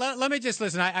 Well, let me just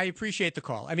listen. I appreciate the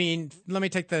call. I mean, let me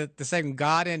take the second.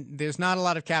 God, and there's not a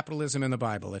lot of capitalism in the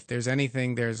Bible. If there's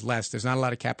anything, there's less. There's not a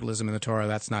lot of capitalism in the Torah.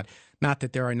 That's not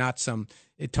that there are not some.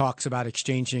 It talks about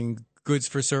exchanging goods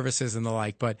for services and the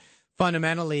like. But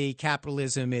fundamentally,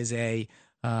 capitalism is a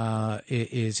concept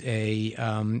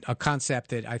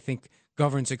that I think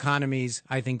governs economies.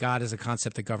 I think God is a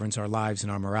concept that governs our lives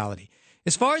and our morality.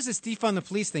 As far as this defund the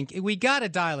police thing, we got to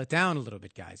dial it down a little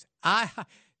bit, guys.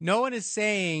 No one is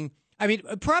saying. I mean,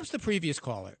 perhaps the previous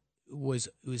caller was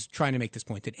trying to make this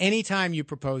point that anytime you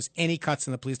propose any cuts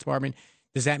in the police department,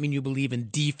 does that mean you believe in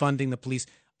defunding the police?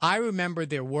 I remember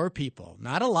there were people,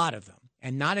 not a lot of them,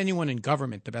 and not anyone in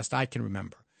government, the best I can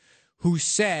remember, who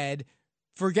said,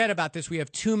 forget about this. We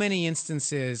have too many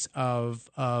instances of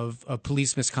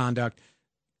police misconduct.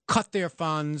 Cut their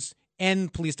funds,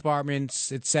 end police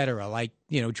departments, et cetera. Like,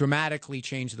 dramatically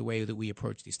change the way that we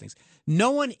approach these things.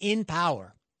 No one in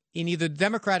power in either the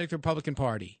Democratic or Republican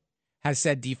Party has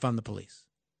said defund the police.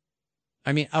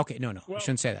 I mean, okay, no, I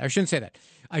shouldn't say that. I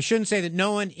shouldn't say that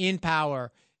no one in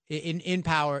power in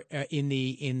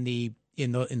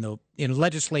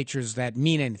legislatures that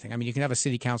mean anything. I mean, you can have a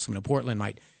city councilman in Portland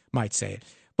might say it,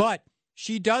 but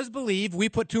she does believe we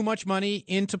put too much money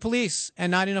into police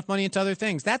and not enough money into other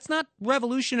things. That's not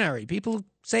revolutionary. People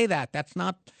say that. That's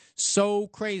not so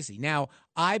crazy. Now,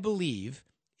 I believe,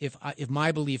 if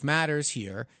my belief matters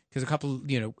here, because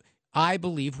I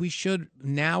believe we should,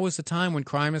 now is the time when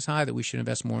crime is high, that we should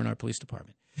invest more in our police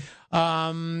department.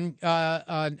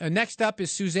 Next up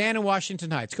is Suzanne in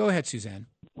Washington Heights. Go ahead, Suzanne.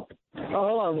 Oh,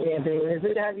 hello, Anthony. It's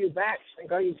good to have you back. I'm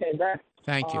glad you came back.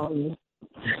 Thank you.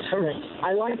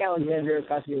 I like Alexandria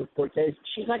Ocasio-Cortez.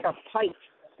 She's like a pipe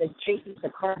that chases the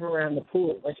carp around the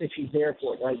pool. That's what she's there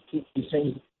for, like keep these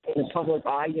things in the public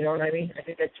eye. You know what I mean? I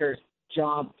think that's her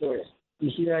job, sort of.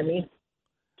 You see what I mean?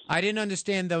 I didn't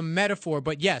understand the metaphor,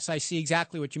 but yes, I see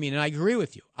exactly what you mean, and I agree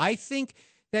with you. I think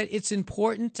that it's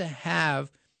important to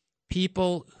have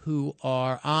people who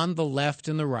are on the left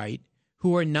and the right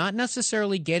who are not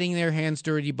necessarily getting their hands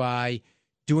dirty by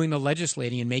doing the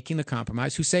legislating and making the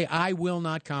compromise, who say, I will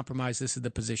not compromise, this is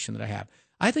the position that I have.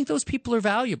 I think those people are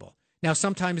valuable. Now,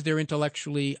 sometimes they're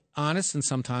intellectually honest and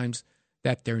sometimes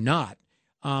that they're not.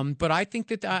 But I think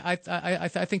that I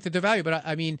think that they're valuable. But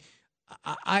I mean,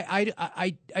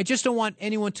 I just don't want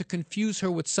anyone to confuse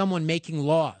her with someone making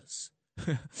laws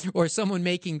or someone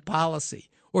making policy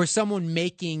or someone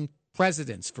making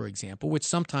presidents, for example, which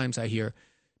sometimes I hear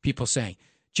people saying.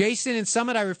 Jason in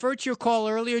Summit, I referred to your call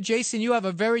earlier. Jason, you have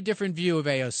a very different view of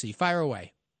AOC. Fire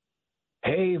away.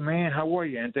 Hey, man. How are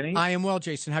you, Anthony? I am well,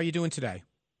 Jason. How are you doing today?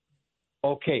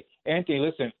 Okay. Anthony,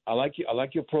 listen, I like you. I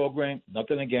like your program.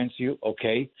 Nothing against you,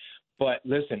 okay? But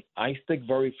listen, I stick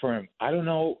very firm. I don't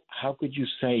know, how could you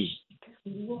say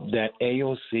that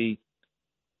AOC,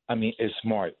 is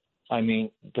smart? I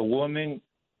mean, the woman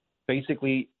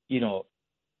basically,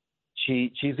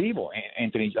 she's evil,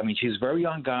 Anthony. I mean, she's very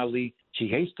ungodly. She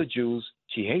hates the Jews.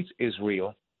 She hates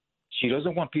Israel. She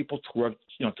doesn't want people to work,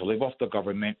 to live off the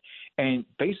government. And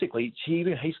basically, she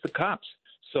even hates the cops.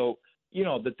 So,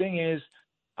 the thing is,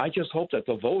 I just hope that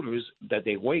the voters, that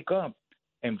they wake up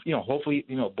and, hopefully,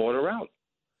 vote her out.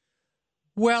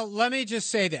 Well, let me just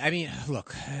say that, I mean,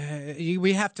 look,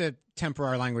 we have to temper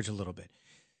our language a little bit.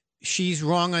 She's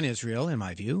wrong on Israel, in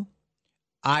my view.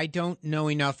 I don't know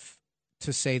enough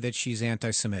to say that she's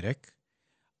anti-Semitic.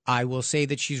 I will say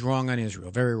that she's wrong on Israel,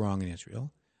 very wrong on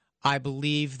Israel. I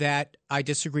believe that I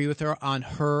disagree with her on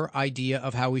her idea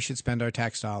of how we should spend our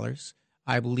tax dollars.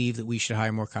 I believe that we should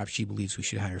hire more cops. She believes we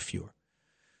should hire fewer.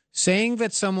 Saying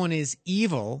that someone is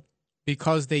evil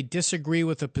because they disagree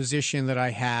with a position that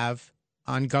I have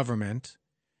on government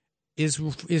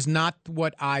is not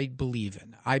what I believe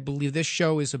in. I believe this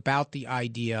show is about the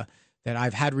idea that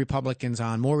I've had Republicans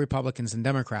on, more Republicans than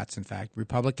Democrats, in fact,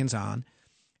 Republicans on,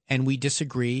 and we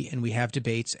disagree and we have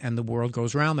debates and the world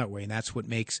goes around that way. And that's what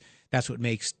makes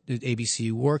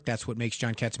ABC work. That's what makes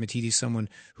John Katsimatidis someone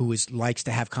who likes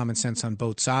to have common sense on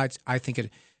both sides. I think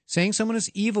saying someone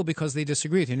is evil because they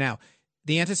disagree with you. Now,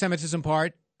 the anti-Semitism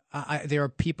part, there are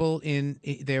people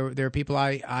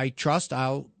I trust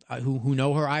who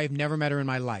know her. I have never met her in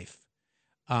my life,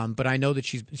 but I know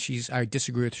that I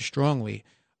disagree with her strongly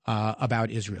about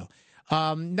Israel.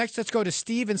 Next, let's go to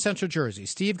Steve in Central Jersey.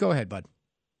 Steve, go ahead, bud.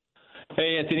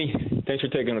 Hey, Anthony. Thanks for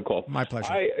taking the call. My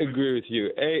pleasure. I agree with you.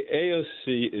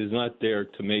 AOC is not there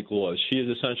to make laws. She is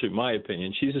essentially, in my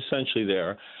opinion, she's essentially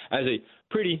there as a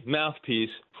pretty mouthpiece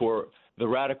for the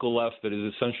radical left that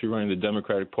is essentially running the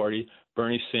Democratic Party,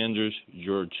 Bernie Sanders,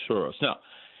 George Soros. Now,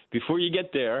 before you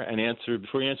get there and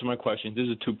before you answer my question, this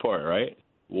is a two-part, right?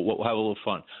 We'll have a little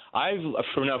fun. I've,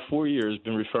 for now 4 years,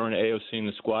 been referring to AOC and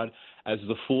the squad as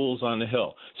the fools on the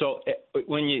hill. So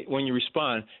when you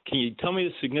respond, can you tell me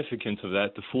the significance of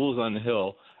that, the fools on the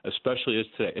hill, especially as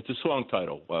today? It's a song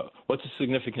title. What's the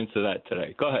significance of that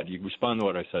today? Go ahead. You respond to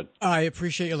what I said. I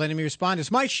appreciate you letting me respond. It's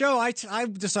my show. I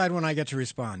decide when I get to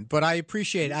respond, but I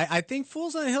appreciate it. I think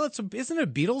Fools on the Hill, isn't it a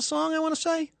Beatles song, I want to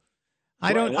say?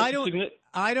 I don't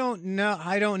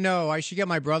know. I should get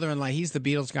my brother-in-law. He's the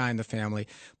Beatles guy in the family.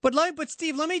 But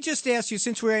Steve, let me just ask you,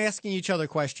 since we're asking each other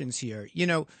questions here,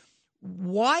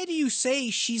 why do you say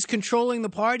she's controlling the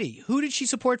party? Who did she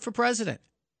support for president?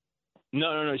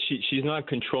 No. She's not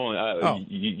controlling.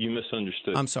 You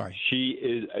misunderstood. I'm sorry. She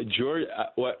is George.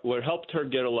 What helped her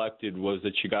get elected was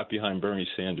that she got behind Bernie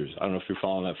Sanders. I don't know if you're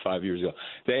following that 5 years ago.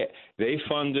 They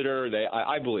funded her.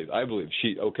 I believe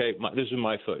she. Okay, this is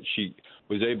my thought. She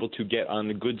was able to get on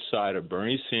the good side of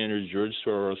Bernie Sanders, George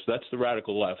Soros. That's the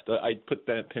radical left. I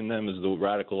pin them as the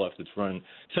radical left that's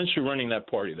essentially running that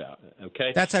party now.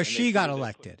 Okay. That's how she got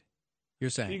elected. You're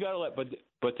saying she got elected,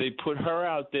 but they put her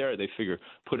out there. They figure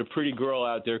put a pretty girl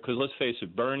out there because let's face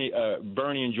it, Bernie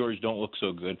and George don't look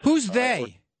so good. Who's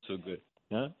they? So good,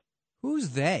 huh? Who's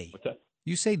they? What's that?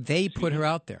 You say they put her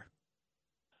out there.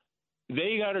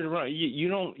 They got her to run.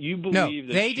 You believe no,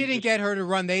 that they didn't get her to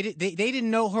run. They didn't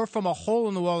know her from a hole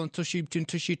in the wall until she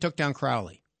took down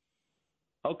Crowley.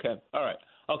 Okay, all right.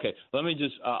 Okay, let me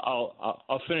just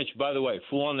I'll finish. By the way,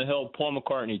 Fool on the Hill, Paul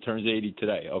McCartney turns 80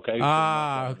 today. Okay.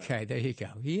 Okay. There you go.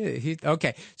 He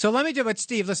okay. So let me do it,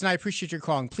 Steve. Listen, I appreciate your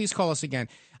calling. Please call us again.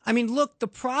 I mean, look, the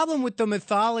problem with the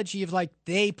mythology of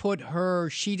they put her,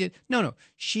 she did. No,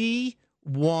 she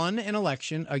won an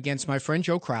election against my friend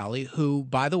Joe Crowley, who,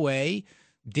 by the way,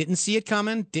 didn't see it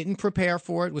coming, didn't prepare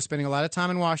for it, was spending a lot of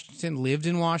time in Washington, lived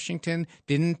in Washington,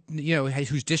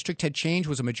 whose district had changed,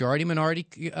 was a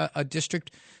majority-minority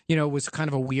district, was kind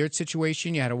of a weird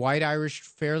situation. You had a white Irish,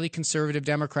 fairly conservative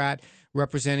Democrat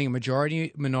representing a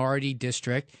majority-minority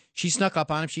district. She snuck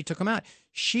up on him. She took him out.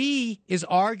 She is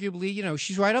arguably,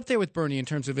 she's right up there with Bernie in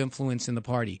terms of influence in the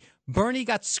party. Bernie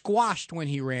got squashed when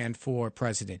he ran for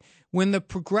president. When the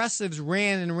progressives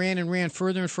ran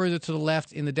further and further to the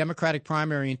left in the Democratic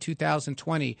primary in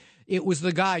 2020, it was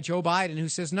the guy, Joe Biden, who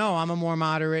says, no, I'm a more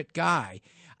moderate guy.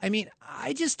 I mean,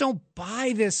 I just don't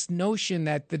buy this notion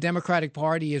that the Democratic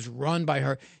Party is run by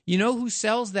her. You know who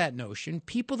sells that notion?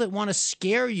 People that want to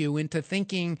scare you into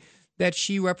thinking that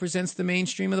she represents the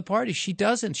mainstream of the party. She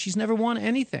doesn't. She's never won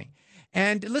anything.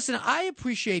 And listen, I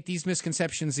appreciate these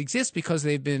misconceptions exist because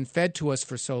they've been fed to us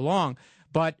for so long.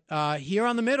 But here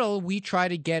on The Middle, we try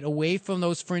to get away from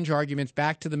those fringe arguments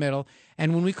back to the middle.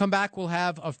 And when we come back, we'll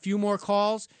have a few more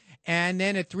calls. And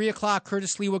then at 3 o'clock,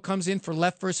 Curtis Lewa comes in for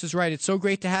Left versus Right. It's so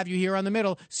great to have you here on The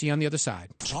Middle. See you on the other side.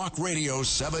 Talk Radio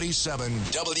 77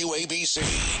 WABC.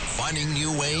 Finding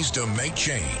new ways to make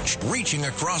change. Reaching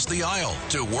across the aisle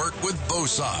to work with both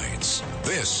sides.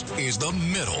 This is The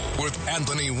Middle with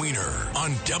Anthony Weiner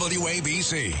on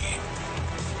WABC.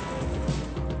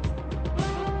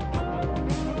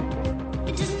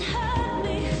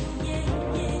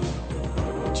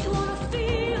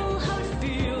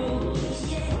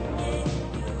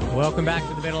 Welcome back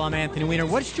to The Middle. I'm Anthony Weiner.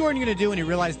 What's Jordan going to do when he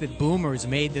realized that boomers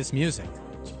made this music?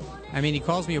 I mean, he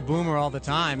calls me a boomer all the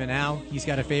time, and now he's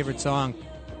got a favorite song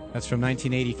that's from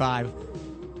 1985.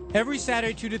 Every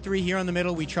Saturday, 2 to 3 here on The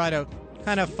Middle, we try to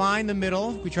kind of find the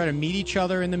middle. We try to meet each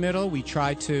other in the middle. We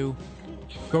try to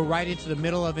go right into the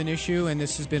middle of an issue, and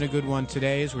this has been a good one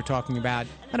today as we're talking about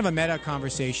kind of a meta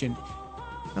conversation.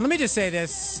 And let me just say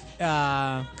this.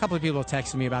 A couple of people have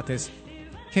texted me about this.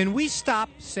 Can we stop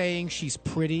saying she's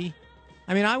pretty?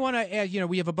 I mean, I want to,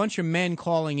 we have a bunch of men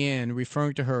calling in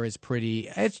referring to her as pretty.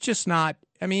 It's just not,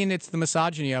 it's the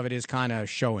misogyny of it is kind of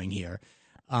showing here.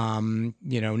 No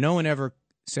one ever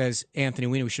says, Anthony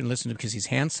Weiner, we shouldn't listen to him because he's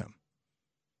handsome.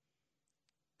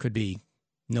 Could be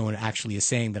no one actually is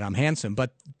saying that I'm handsome.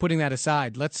 But putting that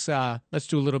aside, let's do a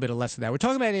little bit of less of that. We're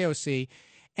talking about AOC,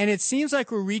 and it seems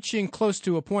like we're reaching close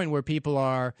to a point where people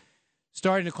are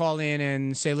starting to call in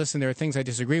and say, listen, there are things I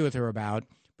disagree with her about,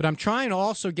 but I'm trying to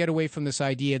also get away from this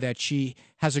idea that she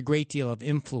has a great deal of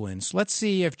influence. Let's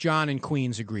see if John in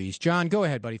Queens agrees. John, go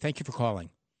ahead, buddy. Thank you for calling.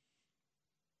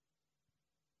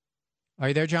 Are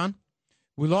you there, John?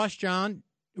 We lost John.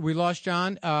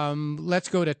 Let's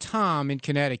go to Tom in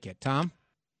Connecticut. Tom?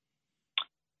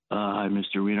 Hi,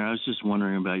 Mr. Wiener. I was just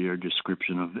wondering about your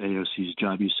description of AOC's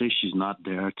job. You say she's not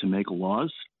there to make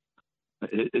laws.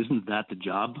 Isn't that the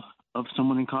job of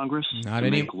someone in Congress? Not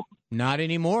anymore.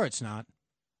 It's not.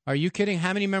 Are you kidding?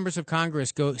 How many members of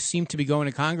Congress seem to be going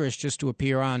to Congress just to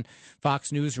appear on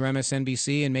Fox News or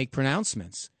MSNBC and make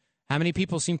pronouncements? How many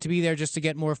people seem to be there just to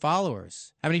get more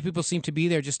followers? How many people seem to be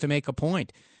there just to make a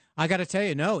point? I got to tell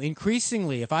you, no.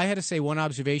 Increasingly, if I had to say one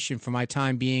observation from my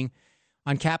time being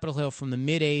on Capitol Hill from the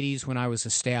mid '80s when I was a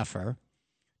staffer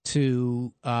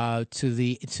to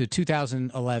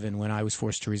 2011 when I was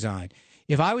forced to resign,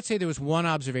 if I would say there was one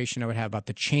observation I would have about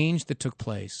the change that took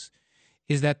place,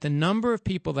 is that the number of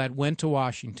people that went to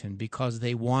Washington because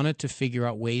they wanted to figure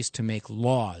out ways to make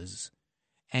laws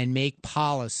and make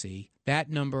policy, that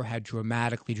number had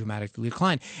dramatically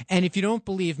declined. And if you don't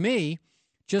believe me,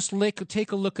 just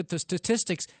take a look at the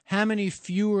statistics. How many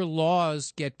fewer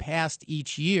laws get passed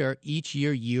each year,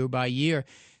 year by year?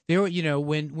 There,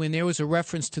 when there was a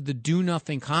reference to the Do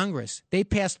Nothing Congress, they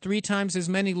passed 3 times as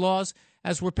many laws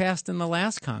as were passed in the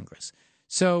last Congress.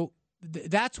 So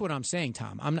that's what I'm saying,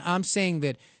 Tom. I'm saying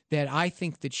that I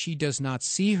think that she does not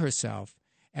see herself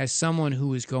as someone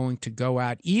who is going to go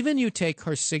out. Even you take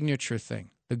her signature thing,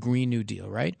 the Green New Deal,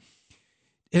 right?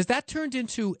 Has that turned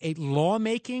into a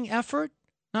lawmaking effort?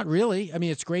 Not really. I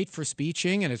mean, it's great for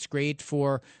speeching and it's great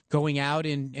for going out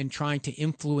and trying to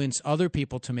influence other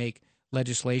people to make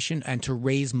legislation and to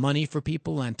raise money for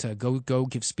people and to go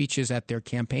give speeches at their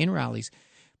campaign rallies.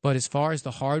 But as far as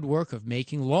the hard work of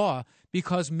making law,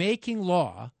 because making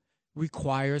law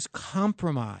requires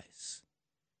compromise.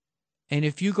 And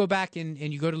if you go back and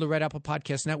you go to the Red Apple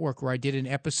Podcast Network where I did an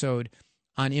episode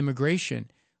on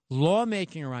immigration,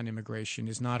 lawmaking around immigration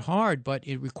is not hard, but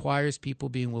it requires people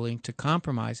being willing to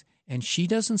compromise. And she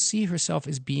doesn't see herself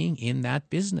as being in that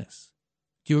business.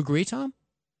 Do you agree, Tom?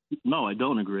 No, I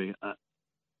don't agree.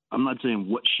 I'm not saying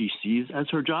what she sees as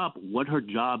her job. What her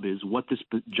job is, what this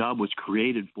job was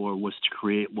created for, was to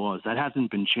create laws. That hasn't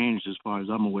been changed as far as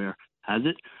I'm aware, has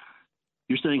it?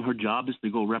 You're saying her job is to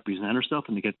go represent herself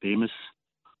and to get famous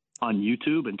on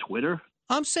YouTube and Twitter?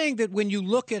 I'm saying that when you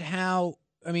look at how,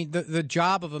 I mean, the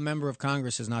job of a member of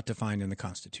Congress is not defined in the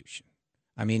Constitution.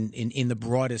 I mean, in the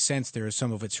broadest sense, there are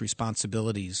some of its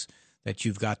responsibilities that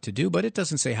you've got to do, but it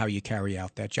doesn't say how you carry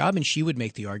out that job. And she would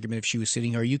make the argument if she was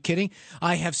sitting here, are you kidding?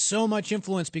 I have so much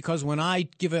influence because when I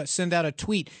send out a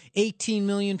tweet, 18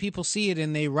 million people see it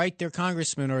and they write their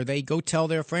congressman or they go tell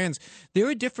their friends. There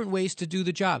are different ways to do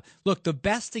the job. Look, the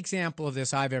best example of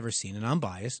this I've ever seen, and I'm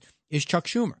biased, is Chuck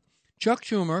Schumer. Chuck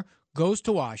Schumer goes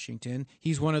to Washington.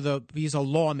 He's a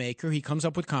lawmaker. He comes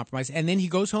up with compromise, and then he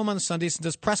goes home on Sundays and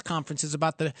does press conferences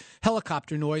about the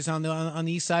helicopter noise on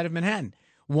the east side of Manhattan.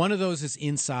 One of those is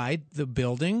inside the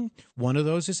building. One of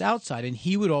those is outside. And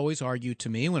he would always argue to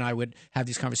me when I would have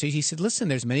these conversations. He said, listen,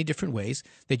 there's many different ways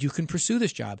that you can pursue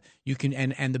this job. You can,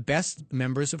 and the best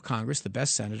members of Congress, the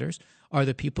best senators, are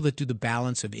the people that do the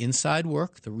balance of inside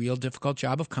work, the real difficult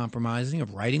job of compromising,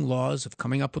 of writing laws, of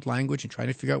coming up with language and trying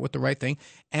to figure out what the right thing,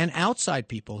 and outside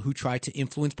people who try to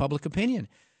influence public opinion.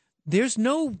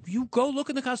 You go look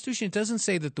in the Constitution. It doesn't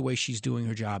say that the way she's doing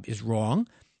her job is wrong.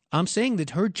 I'm saying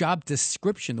that her job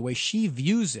description, the way she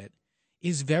views it,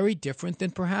 is very different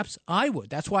than perhaps I would.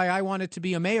 That's why I wanted to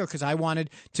be a mayor, because I wanted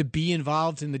to be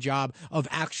involved in the job of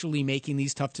actually making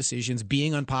these tough decisions,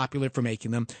 being unpopular for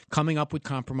making them, coming up with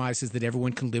compromises that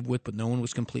everyone can live with but no one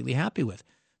was completely happy with.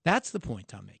 That's the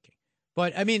point I'm making.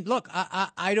 But, I mean, look,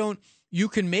 I don't – you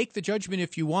can make the judgment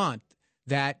if you want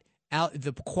that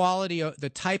the quality of the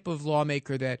type of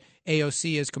lawmaker that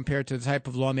AOC is compared to the type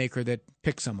of lawmaker that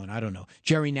picks someone, I don't know,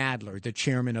 Jerry Nadler, the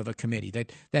chairman of a committee,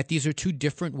 that these are two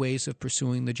different ways of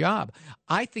pursuing the job.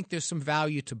 I think there's some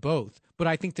value to both, but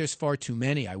I think there's far too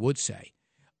many, I would say,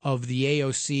 of the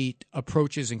AOC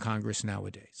approaches in Congress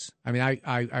nowadays. I mean,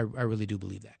 I really do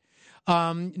believe that.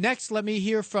 Next, let me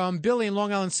hear from Billy in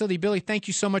Long Island City. Billy, thank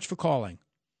you so much for calling.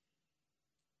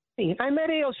 I met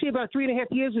AOC about 3.5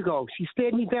 years ago. She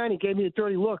stared me down and gave me a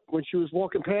dirty look when she was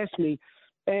walking past me.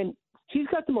 And she's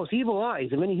got the most evil eyes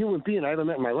of any human being I ever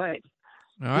met in my life.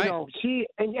 All right. You know, she's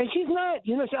not,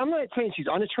 I'm not saying she's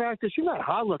unattractive. She's not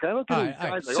hot looking. I don't think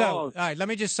guys like, all right, let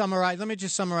me just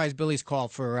summarize Billy's call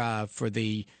for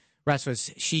the rest of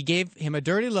us. She gave him a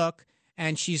dirty look,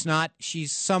 and she's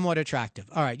somewhat attractive.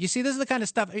 All right. You see, this is the kind of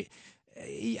stuff.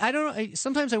 I don't know.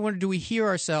 Sometimes I wonder, do we hear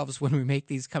ourselves when we make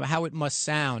these how it must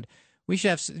sound? We should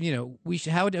have,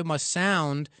 how it must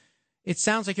sound. It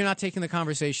sounds like you're not taking the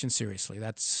conversation seriously.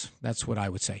 That's what I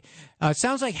would say. It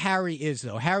sounds like Harry is,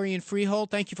 though. Harry in Freehold,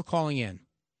 thank you for calling in.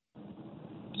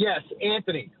 Yes,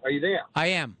 Anthony, are you there? I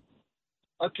am.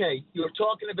 Okay, you were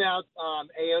talking about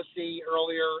AOC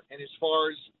earlier, and as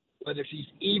far as whether she's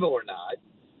evil or not,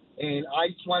 and I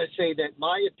just want to say that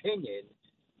my opinion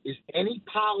is any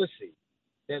policy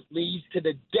that leads to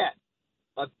the death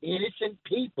of innocent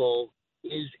people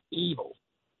is evil.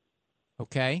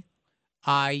 Okay.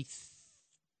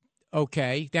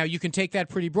 Okay. Now, you can take that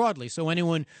pretty broadly. So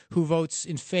anyone who votes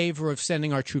in favor of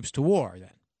sending our troops to war, then?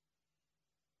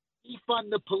 Defund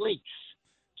the police.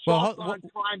 Well, Soft on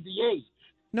crime the AIDS.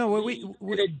 No,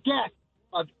 the death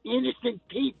of innocent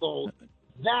people,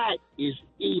 that is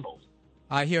evil.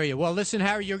 I hear you. Well, listen,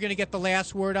 Harry, you're going to get the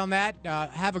last word on that.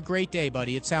 Have a great day,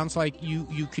 buddy. It sounds like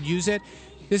you could use it.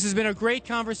 This has been a great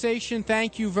conversation.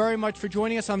 Thank you very much for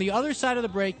joining us. On the other side of the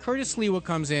break, Curtis Lewa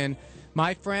comes in,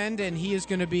 my friend, and he is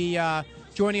going to be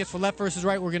joining us for Left versus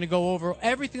Right. We're going to go over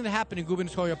everything that happened in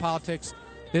gubernatorial politics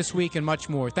this week and much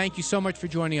more. Thank you so much for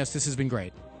joining us. This has been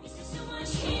great.